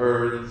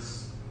 or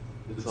it's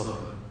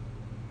something.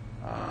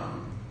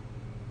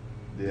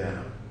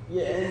 Yeah.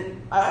 Yeah, and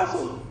I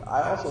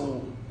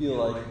also feel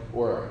like,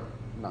 or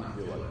not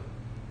feel like,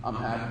 I'm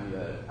happy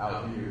that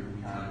out here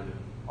we kind of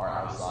are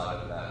outside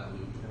of that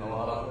loop in a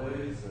lot of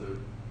ways. So,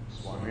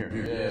 that's why I'm here.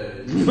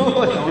 Yeah, you don't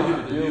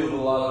have to deal with a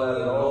lot of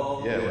that at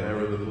all. Yeah,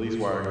 whenever the police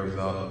wire goes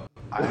out,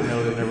 I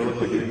know they never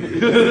look like me.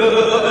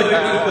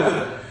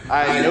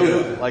 I know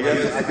that. Like,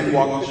 I can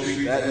walk the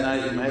street that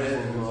night in my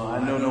headphones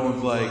on. I know no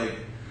one's like,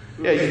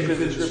 yeah, you fit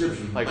the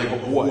description. Like,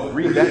 what?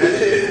 Read that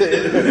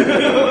shit.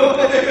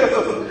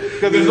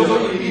 Because there's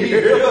nobody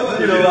here.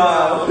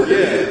 Live.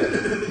 Yeah.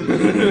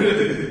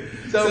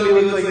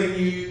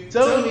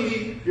 Tell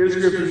me your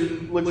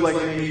description looks like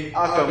me.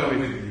 I'll come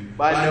with you.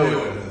 But I know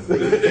it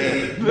doesn't.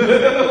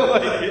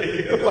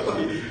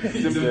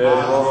 It's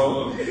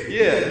impossible.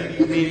 Yeah,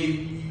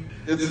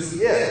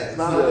 it's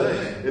not a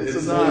thing.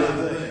 It's not a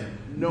thing.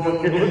 no one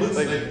here looks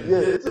like me. Yeah,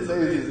 it's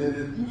amazing.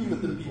 And even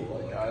the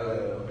people like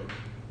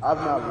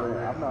I've not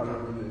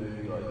run into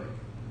any like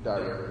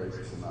direct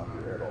racism out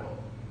here at all.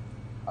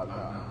 I've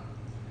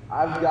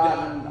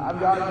not. I've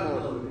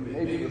gotten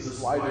maybe the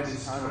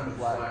slightest kind of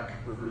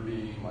flack for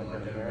being like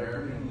an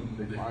American.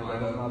 They find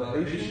out I'm not a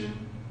Haitian.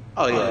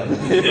 Oh yeah.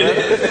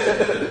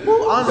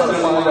 Well, honestly,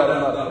 find out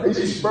I'm not a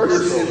Haitian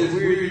person. It's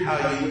weird how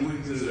you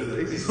would consider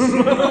that racism.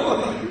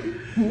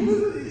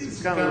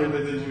 It's kind of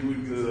weird that you would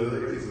consider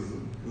that racism.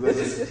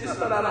 It's not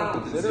that I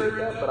don't consider it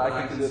that, but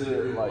I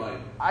consider it like,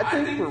 I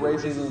think for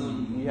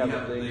racism, we have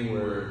a thing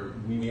where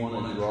we want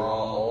to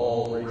draw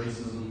all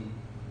racism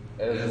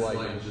as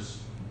like just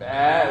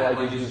bad,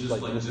 like it's just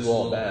like this is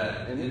all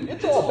bad. And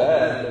it's all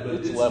bad, but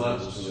it's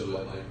levels to it.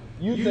 Like,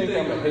 you think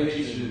I'm a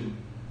Haitian,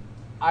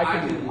 I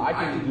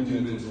can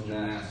do mental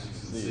gymnastics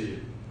to see it.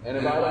 And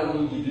if I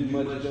don't need to do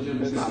much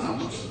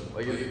gymnastics,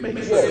 like it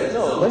makes sense. yeah,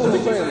 no, that's what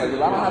I'm saying. Like,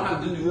 if I don't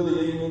have to do really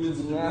any mental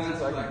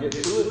gymnastics, I can get to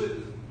it.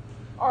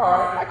 All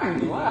right, I can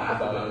even laugh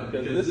about it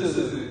because this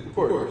isn't. Of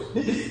course,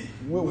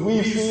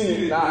 we've seen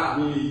it not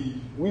be.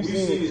 We've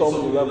seen it so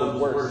many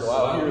levels worse. So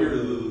out here,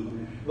 the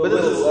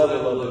little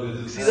level of it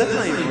is. See, that's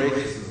not even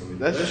racism.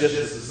 That's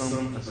just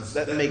some.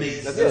 That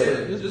makes. That's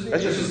just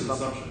an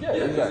assumption. Yeah,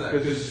 exactly.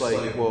 Because it's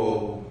like,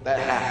 well, that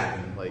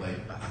happened. Like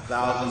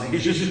 1,000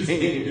 Asians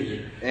came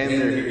here, and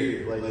they're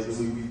here. Like, so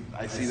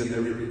I see them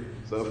every.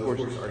 So of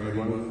course, are you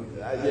going?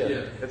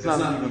 Yeah, it's not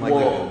even like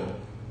that.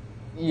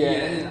 Yeah,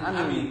 and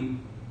I mean.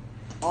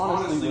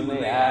 Honestly, when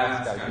they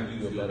ask, I do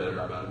feel better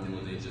about it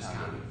when they just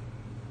kind of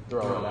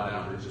throw it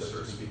out and just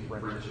start to speak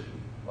French.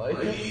 Like,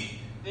 it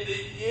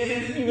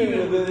is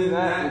even within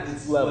that,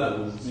 it's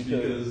levels,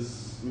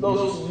 because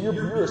those,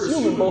 you're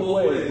assuming both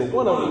ways, but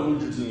one of them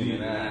needs to be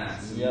an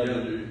ass, and the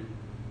other,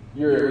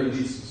 you're at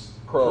least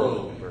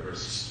pro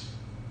first.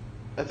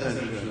 That's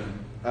interesting.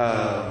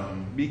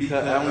 Because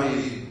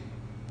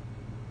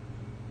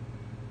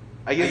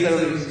I guess I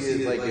don't even see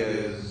it like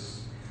as,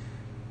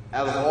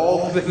 out of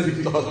all the things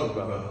we've talked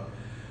about,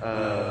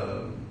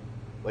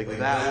 like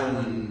that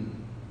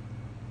one,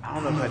 I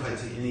don't know if I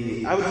take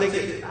any. I would take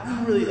it.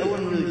 I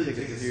wouldn't really take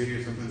it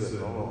seriously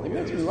at all. It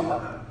makes me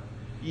laugh.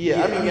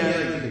 Yeah, I mean, yeah, I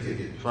think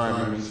it's fine.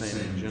 I'm just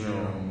saying in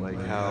general, like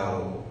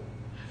how,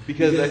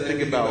 because I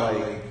think about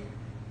like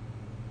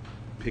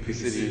pick a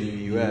city in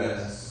the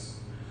U.S.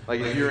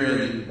 Like if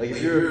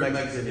you're a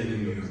Mexican in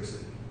New York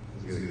City,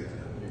 that's a good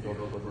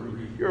example.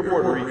 You're a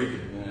Puerto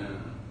Rican.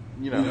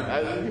 You know,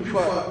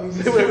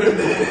 say whatever.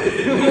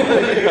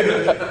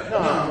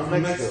 No,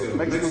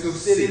 Mexico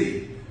City.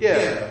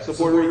 Yeah, so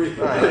Puerto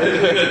Rican. Right.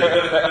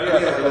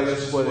 Yeah, like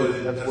that's what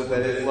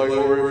that is. Like,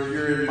 or if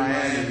you're in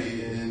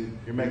Miami and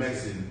you're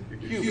Mexican, you're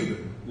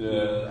Cuban.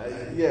 Yeah.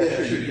 Yeah,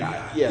 sure.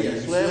 Yeah,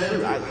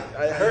 swim. I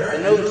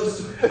know this.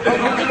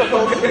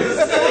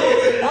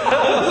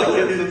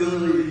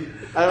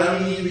 I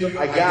don't need. I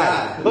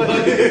got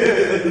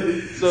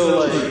it. So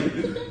like.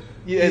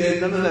 Yeah,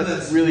 none of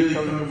that's really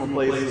coming from a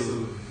place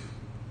of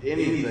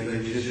anything.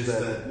 It's just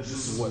that this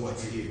is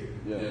what's here.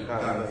 Yeah.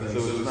 So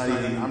it's not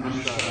even. I'm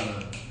just trying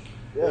to.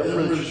 Yeah, I'm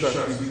really just trying to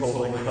keep this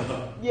whole thing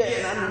up. Yeah,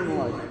 and I mean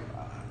like,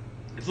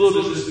 it's a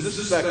little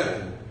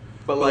disrespectful,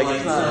 but like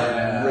it's not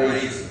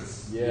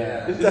racist.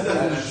 Yeah. It's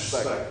definitely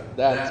disrespectful.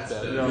 That's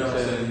better. You know what I'm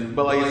saying?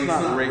 But like it's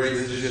not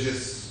racist. It's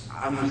just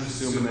I'm just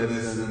assuming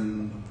this,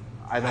 and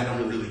I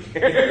don't really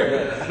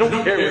care. I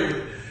don't care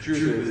what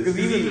truth is, because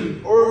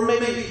even, or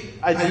maybe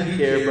I do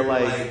care, but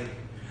like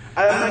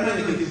I'm not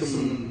gonna give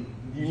some.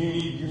 You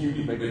need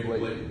to make it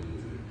blatant.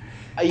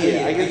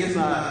 Yeah, I guess it's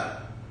not.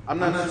 I'm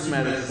not too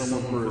mad at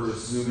someone for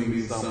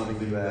assuming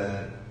something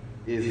that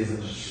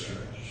isn't a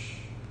stretch.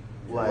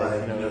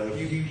 Like, you know,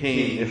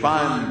 if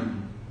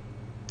I'm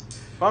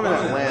in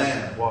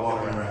Atlanta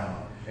walking around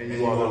and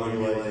you walk over and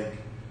you're like,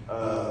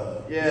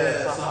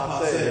 yeah,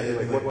 Sahase, and you're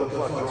like, what the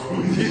fuck is wrong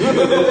with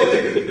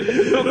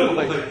you?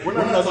 Like, we're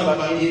not talking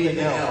about anything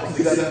else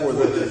except for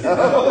this.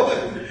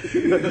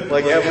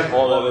 Like,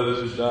 All that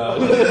other stuff.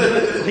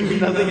 like,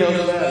 nothing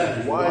else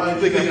matters. Why do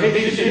you think I'm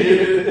Haitian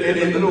in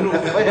the middle of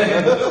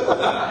Atlanta?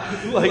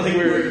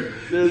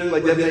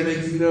 Like, that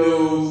makes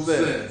no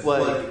sense.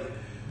 Like,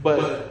 but,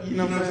 you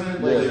know what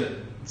I'm saying? Like,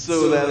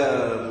 so that,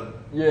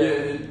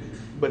 yeah.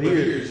 But here,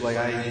 it's like,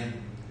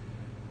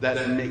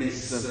 that makes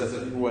sense.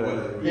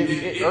 Whatever.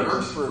 It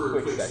irks for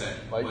a quick second.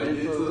 Like,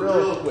 it's a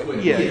real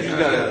quick. Yeah, you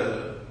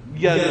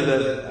gotta know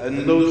that, and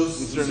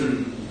those, in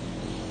certain,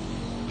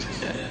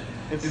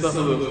 in some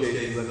of those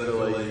cases, I feel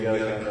like you gotta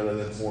kind of know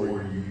that it's more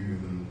you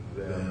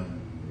than them,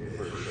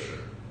 for sure.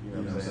 You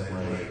know what I'm saying?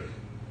 Like,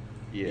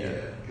 yeah,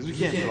 because we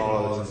can't put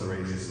all of this into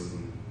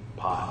racism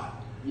pot.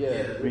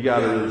 Yeah. We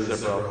gotta really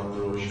separate out from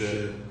real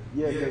shit.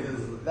 Yeah, because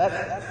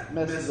that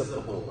messes up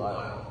the whole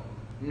dialogue.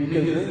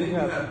 Because then you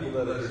have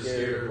people that are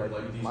scared of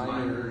like these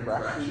minor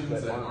infractions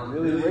that aren't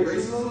really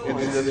racism.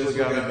 That's what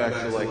got me back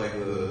to like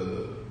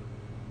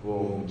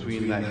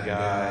between that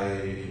guy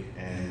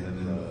and then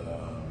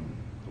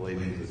the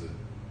lady that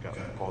got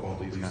called the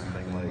police kind of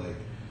thing. Like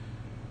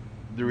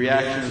the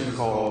reaction is to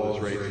call all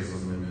this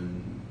racism,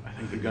 and I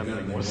think the gun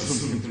thing was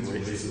some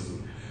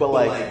racism, but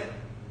like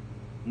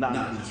not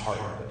in his heart.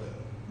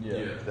 Yeah,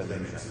 if that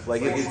makes sense.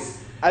 Like it's,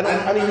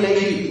 I mean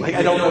maybe, like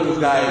I don't know this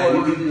guy.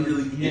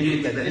 He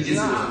didn't get that. It's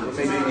not.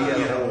 Maybe he had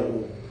a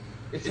whole.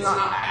 It's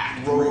not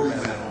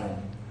racism at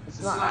home.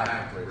 It's not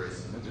active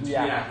racism. It's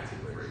reactive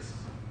racism.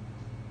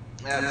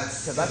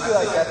 Because I feel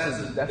like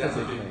that's a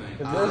big thing.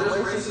 Because there's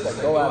racists that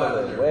go out of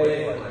their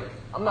way. Like,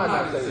 I'm not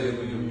gonna say that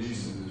Liam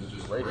Neeson is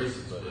just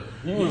racist, but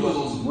he was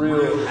some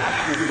real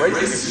active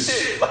racist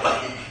shit.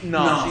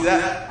 No, see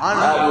that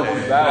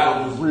honestly,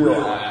 that was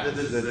real active.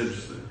 That's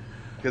interesting.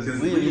 Because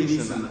Liam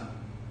Neeson,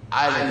 I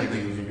didn't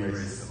think he was being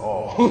racist at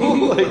all.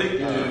 Like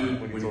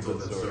when he told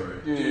that story.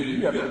 Dude,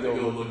 you have to go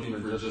looking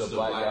for just a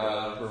black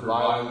guy for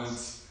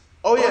violence.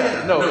 Oh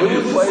yeah, no, it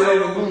was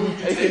played on the movie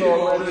Taken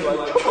already.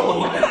 Like, come on,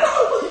 man.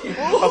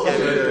 Okay,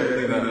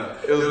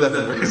 it was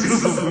definitely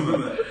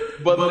racism.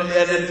 But and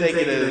then take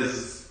it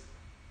as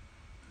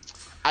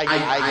I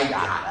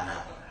got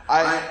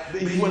that.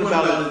 He went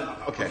about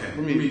it. Okay,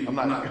 I'm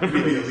not gonna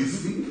be at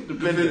least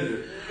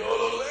defended,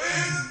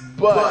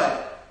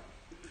 but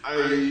I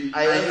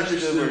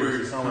understood where he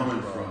was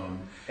coming from,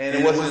 and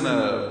it wasn't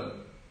a.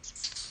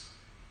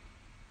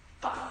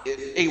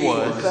 It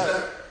was.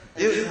 I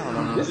don't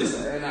know.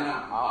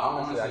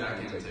 Honestly, I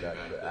can't take that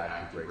to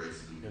active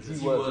racism because he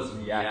was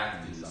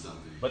reacting to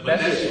something. But that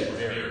shit was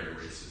very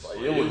racist. Like,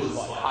 it was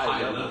like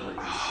high level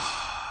racist.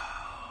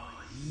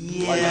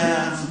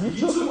 Yeah. Like, he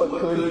took what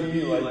could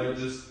be like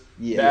just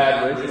bad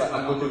racism. Like,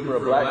 I'm looking for a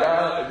black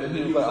guy, and then he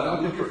was like,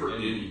 I'm looking for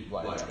any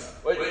black guy.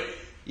 Wait.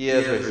 Yeah,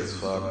 it's racist as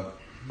fuck.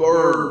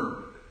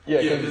 Bird.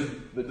 Yeah, because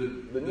the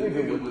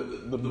nigga with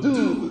the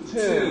dude with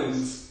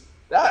Tim's,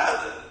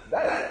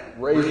 that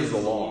raises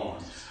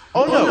alarms.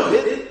 Oh no!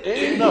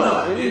 Any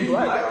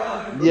black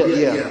guy.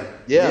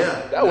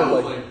 Yeah. That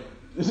was like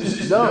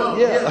no,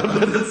 yeah.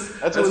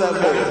 That's what that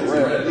was.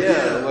 Right.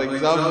 Yeah, like I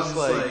was just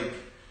like,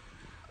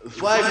 the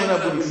flag went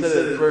up when he said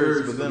it at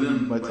first, but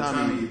then by the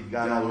time he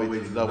got all the way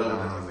to the double down,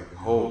 I was like,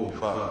 holy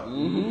fuck.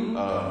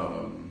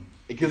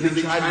 Because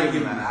they tried to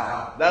give him that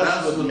out.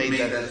 That's what made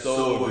that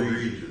so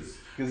egregious.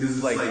 Because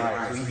it's like, all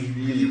right, so he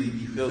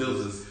feels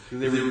this.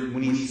 Because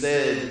when he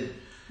said,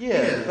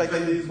 yeah, the fact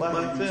that he's black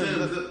and Tim,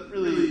 that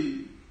really.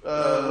 He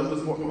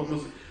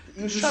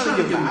was trying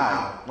to give him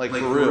out, like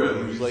for real.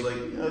 He was like,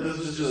 this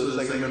is just a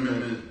Second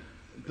Amendment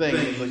thing.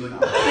 He was like, no,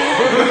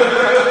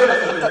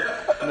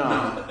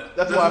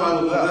 that's why I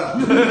pulled it out.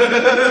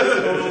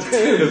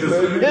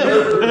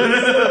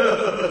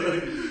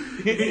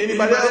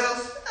 Anybody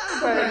else?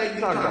 Everybody ain't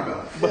talking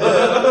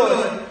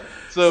about.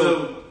 So,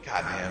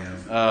 goddamn.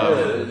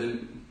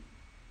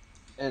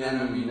 And I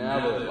mean, now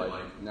that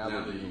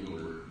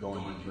we're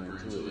going deeper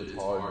into it, it's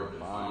hard to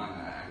find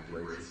active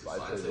racists.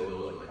 I'd say those are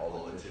like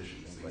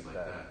politicians, things like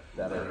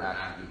that are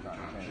actively trying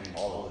to change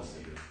all of this,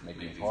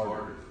 making it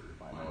harder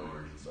for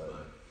minorities. But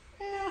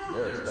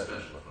they're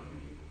especially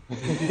fucking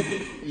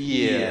people.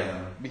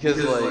 Yeah, because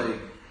like,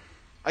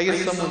 I guess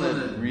someone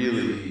that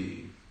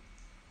really,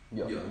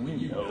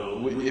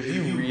 if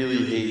you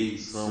really hate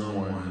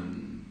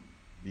someone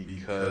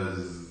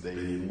because they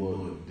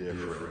look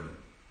different.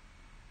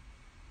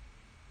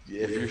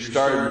 If you're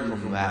starting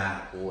from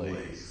that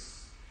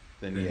place,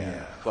 then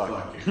yeah,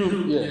 fuck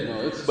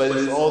you. But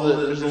it's all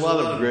there's a lot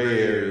of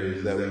gray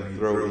areas that we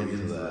throw into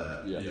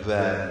that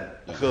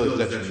that I feel is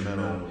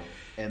detrimental,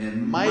 and it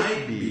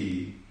might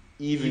be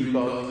even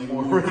causing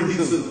more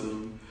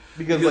racism.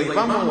 Because like if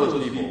I'm one of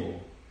those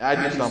people, I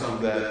do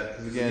something that,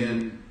 because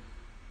again,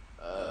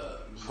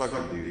 fuck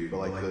the dude, but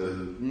like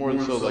the more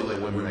so like the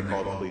women that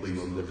call the police in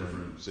those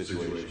different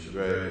situations,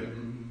 right?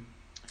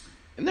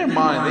 In their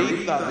mind,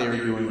 they thought they were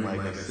doing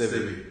like a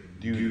civic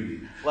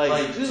duty,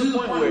 like to the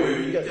point where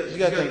you got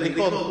to think they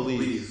called the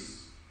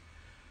police.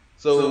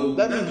 So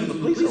that means when the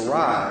police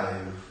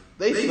arrive,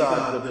 they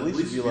thought the police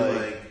would be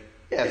like,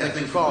 "Yeah, thanks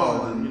for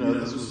calling.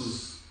 And, this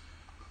was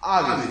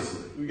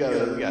obviously we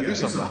gotta do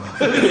something."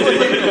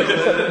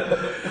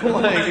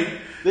 Like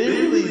they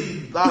really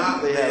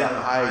thought they had a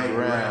high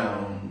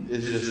ground.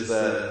 It's just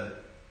that.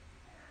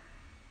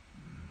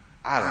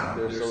 I don't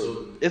know.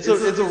 It's a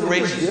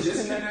racial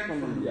disconnect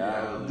from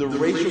reality. The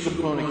racial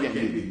component can't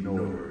be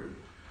ignored,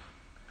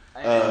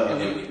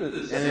 and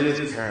it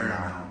is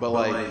paramount. But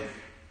like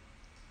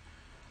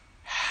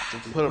to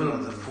put him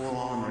as a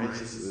full-on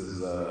racist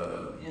is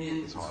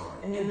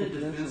hard. And in the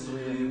defense of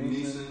Liam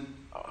Neeson,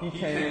 he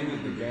came into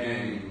the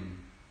game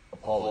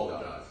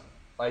apologizing.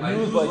 Like he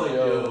was like,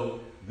 "Yo,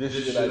 this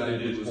shit I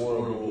did is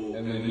horrible,"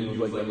 and then he was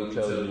like, "Let me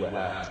tell you what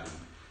happened."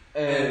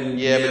 And but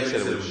he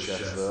said it was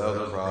chest though. That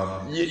was a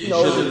problem. He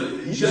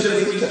should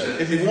have.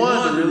 If he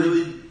wanted to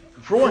really,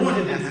 for one, he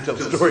didn't have to tell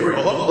the story at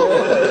all.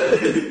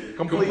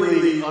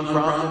 Completely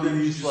unprompted.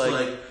 He's just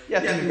like, yeah,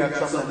 I think you got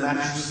something that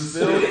matches the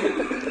still.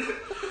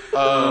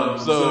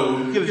 So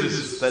he could have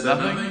just said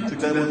nothing. Took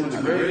that one to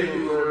the grave.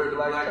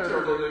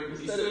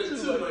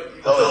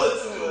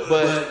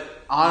 But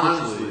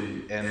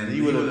honestly, and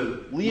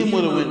Liam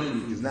would have went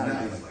because now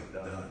he's like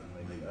done.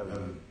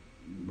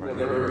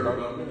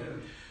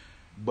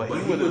 But he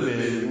would have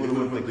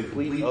went the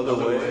complete other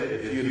way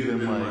if he would have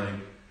been like,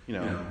 you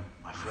know,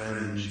 my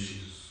friend, she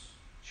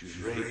was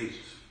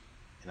raped,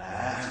 and I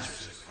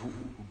asked her, who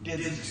did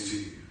this to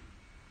you?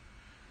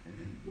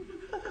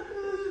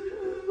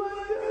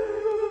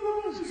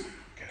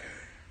 Okay.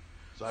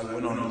 So I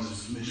went on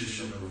this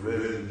mission of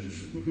revenge,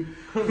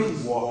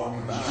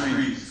 walking the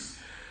streets.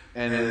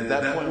 And at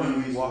that point, when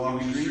he was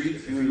walking the streets,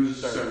 if he would just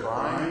start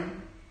crying,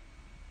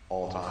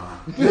 all time.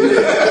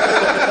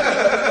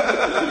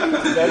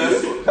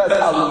 That's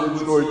how the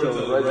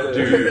storyteller, right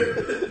there.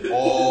 Dude,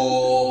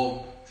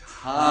 all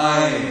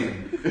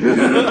time.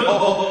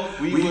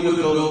 We would have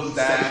built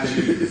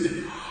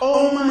statues.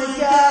 Oh my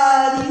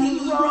God,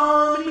 he's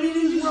wrong,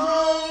 he's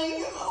wrong,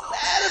 he's so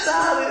bad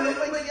about it,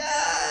 oh my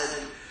God.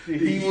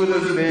 He would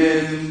have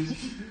been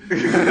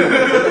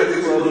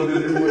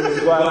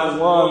glass of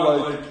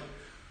wine,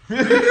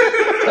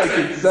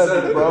 like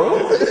 7, bro.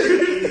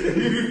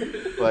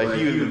 Like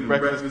he was in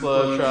Breakfast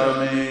Club,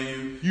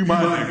 Charlamagne. You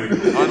my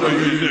nigga. I know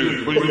you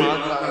do, but you my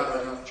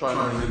trying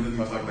to really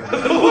fuck like that.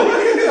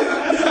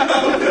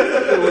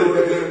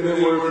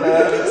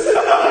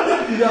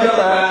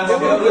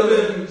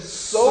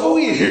 So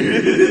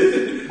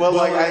weird. But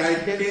like I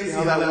can't see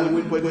how that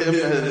would put him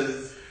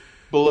as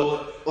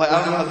below. Like I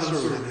don't know how the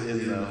story would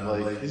end though.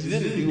 Like 'cause he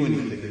didn't do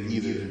anything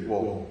either.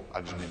 Well,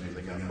 I just made me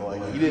think of it. But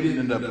like he didn't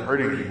end up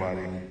hurting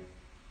anybody.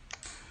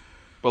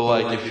 But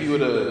like if he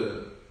would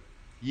have,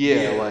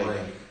 like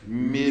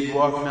mid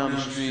walking down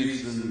the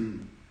streets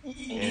and it's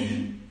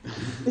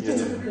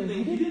interesting.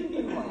 He didn't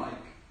even like.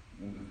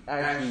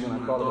 Actually, when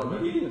I thought about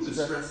it, he didn't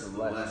stress the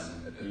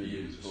lesson at the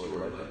end of the story.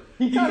 Like,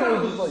 he kind of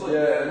was just like,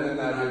 yeah, and then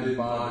I didn't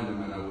find him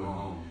and I went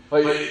home.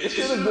 Like, it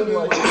should have been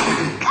like,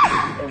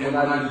 and when I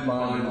didn't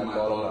find him, I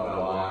thought about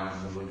why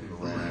I'm looking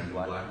around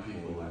black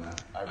people, and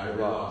I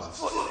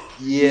realized.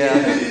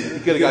 Yeah, he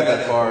could have got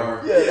that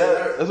far. Yeah,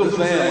 that's what I'm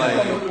saying.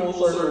 Like, full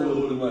circle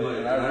with him, like,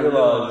 and I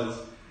realized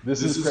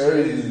this is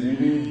crazy. You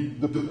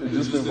need it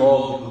just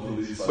involves the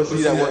police. But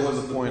see, that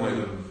wasn't the point of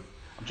it.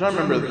 I'm trying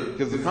to remember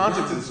because the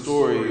context of the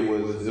story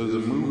was it was a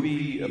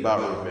movie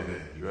about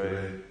revenge,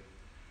 right?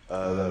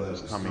 That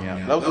was coming out.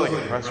 That was like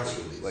a press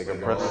release, like a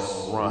press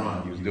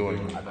run he was doing.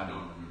 I don't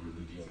remember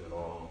the details at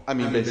all. I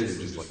mean, basically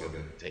just like a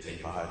taking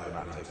 5 but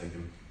not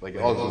taking. Like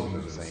all those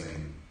movies are the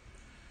same.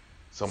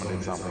 Someone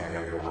did something, I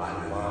gotta go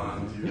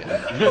find it.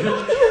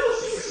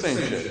 Same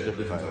shit,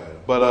 different title.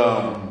 But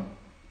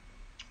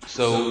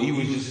so he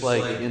was just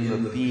like in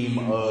the theme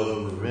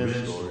of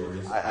revenge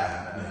stories. I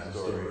have a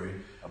story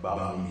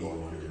about me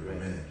going through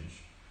revenge.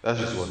 That's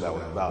just what that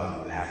was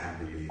about. It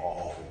happened to be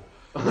awful.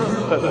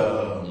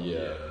 But,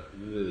 yeah.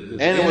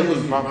 And it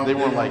wasn't. They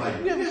weren't like,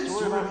 you have a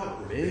story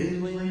about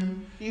revenge,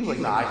 Liam? He was like,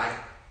 nah,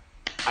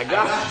 I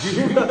got you.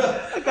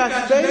 I got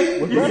you,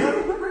 baby.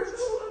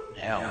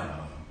 Hell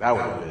no. That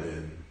would have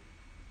been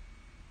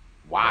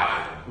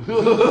wild.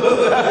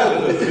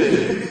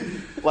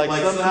 Like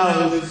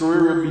somehow his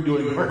career would be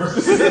doing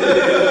worse. Like,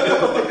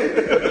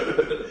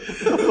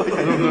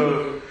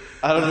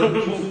 I don't know.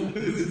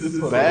 This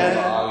is bad.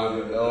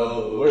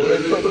 Where they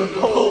put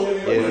Napoleon.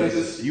 Yeah,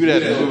 you'd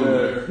have to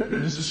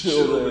move. Just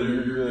chill there.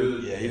 You're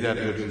good. Yeah, he'd have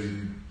to go to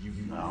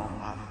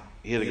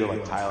he had to go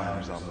like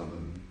Thailand or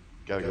something.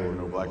 Gotta go where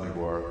no black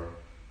people are.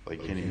 Like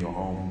can't even go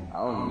home. I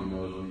don't even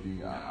know if you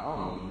can. I don't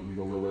know if you can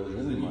go where there's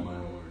any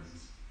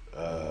minorities.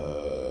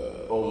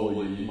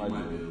 You might be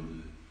able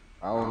to.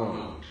 I don't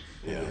know.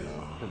 Yeah.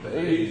 Because the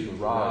Asians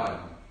are riding.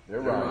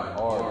 They're riding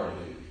hard.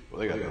 Well,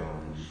 they got their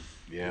own.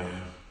 Yeah.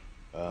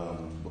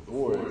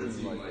 Before it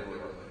seemed like they were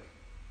like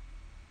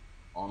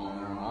on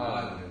their own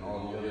island, and all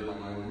the other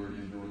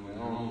minorities doing their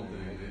own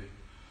thing.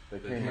 They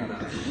came out of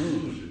the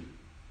conclusion.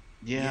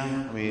 Yeah,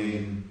 I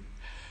mean,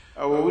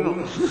 well, we don't.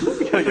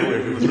 We gotta get away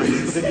from this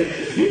race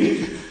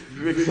thing.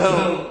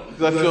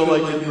 Because I feel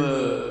like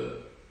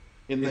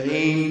in the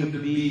aim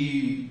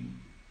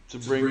to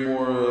bring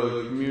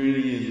more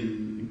community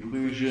and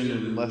inclusion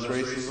and less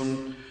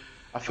racism,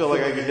 I feel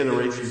like I could hit a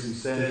racist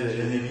standard at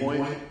any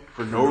point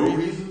for no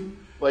reason.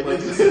 Like you're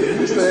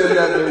saying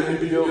that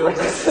made me feel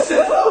racist.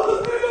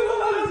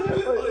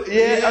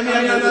 Yeah, I mean,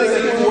 I'm not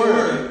saying it's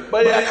word,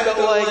 but I felt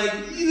like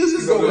this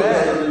is so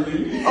bad.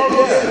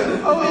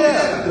 Oh yeah.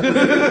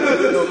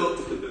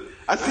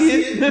 I see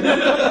it.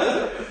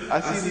 I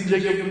see the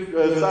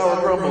Jacob sour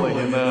crumbling,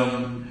 and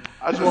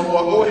I just want to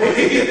walk away.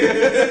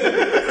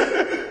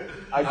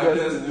 I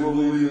guess we'll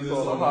leave this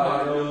on a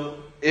high note.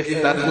 If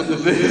that's what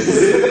this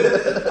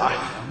is,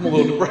 I'm a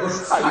little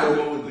depressed. I know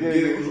what the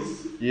game is.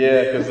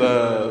 Yeah, because I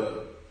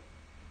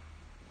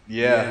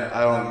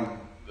don't.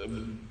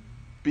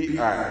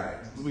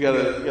 Alright, we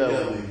gotta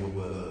leave with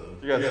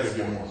we gotta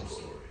say one more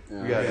story.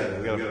 We gotta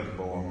put the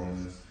bow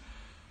on this.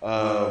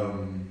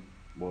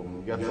 Well, we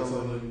got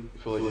something. I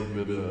feel like you've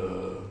been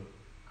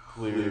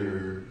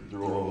clear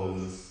through all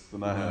this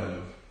than I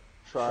have.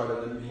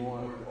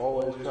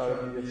 Always try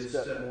to be a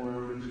step more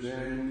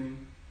understanding.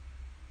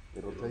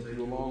 It'll take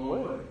you a long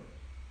way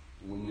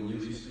when you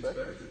least expect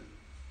it.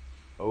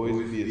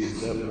 Always be a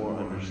step more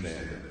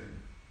understanding.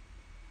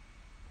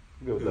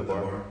 Go with that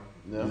bar.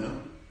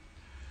 No.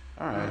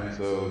 All right,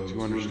 so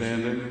to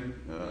understanding,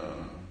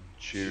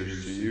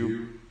 cheers to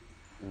you.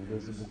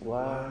 Invisible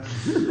glass.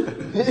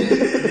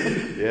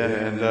 Yeah,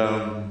 and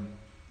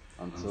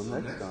until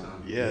next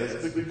time. yeah,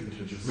 it's a big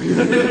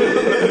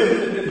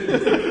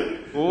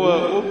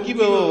we'll keep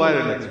it a little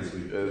lighter next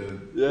week.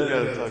 We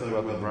gotta talk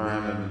about the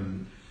rhyme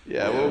and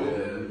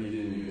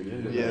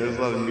there's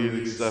a lot of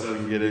music stuff we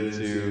can get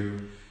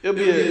into. It'll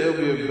be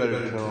a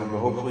better tone, but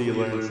hopefully you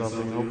learned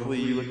something. Hopefully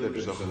you looked at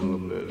yourself a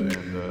little bit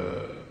and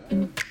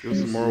give us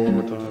some more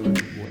overtime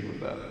and went with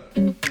that.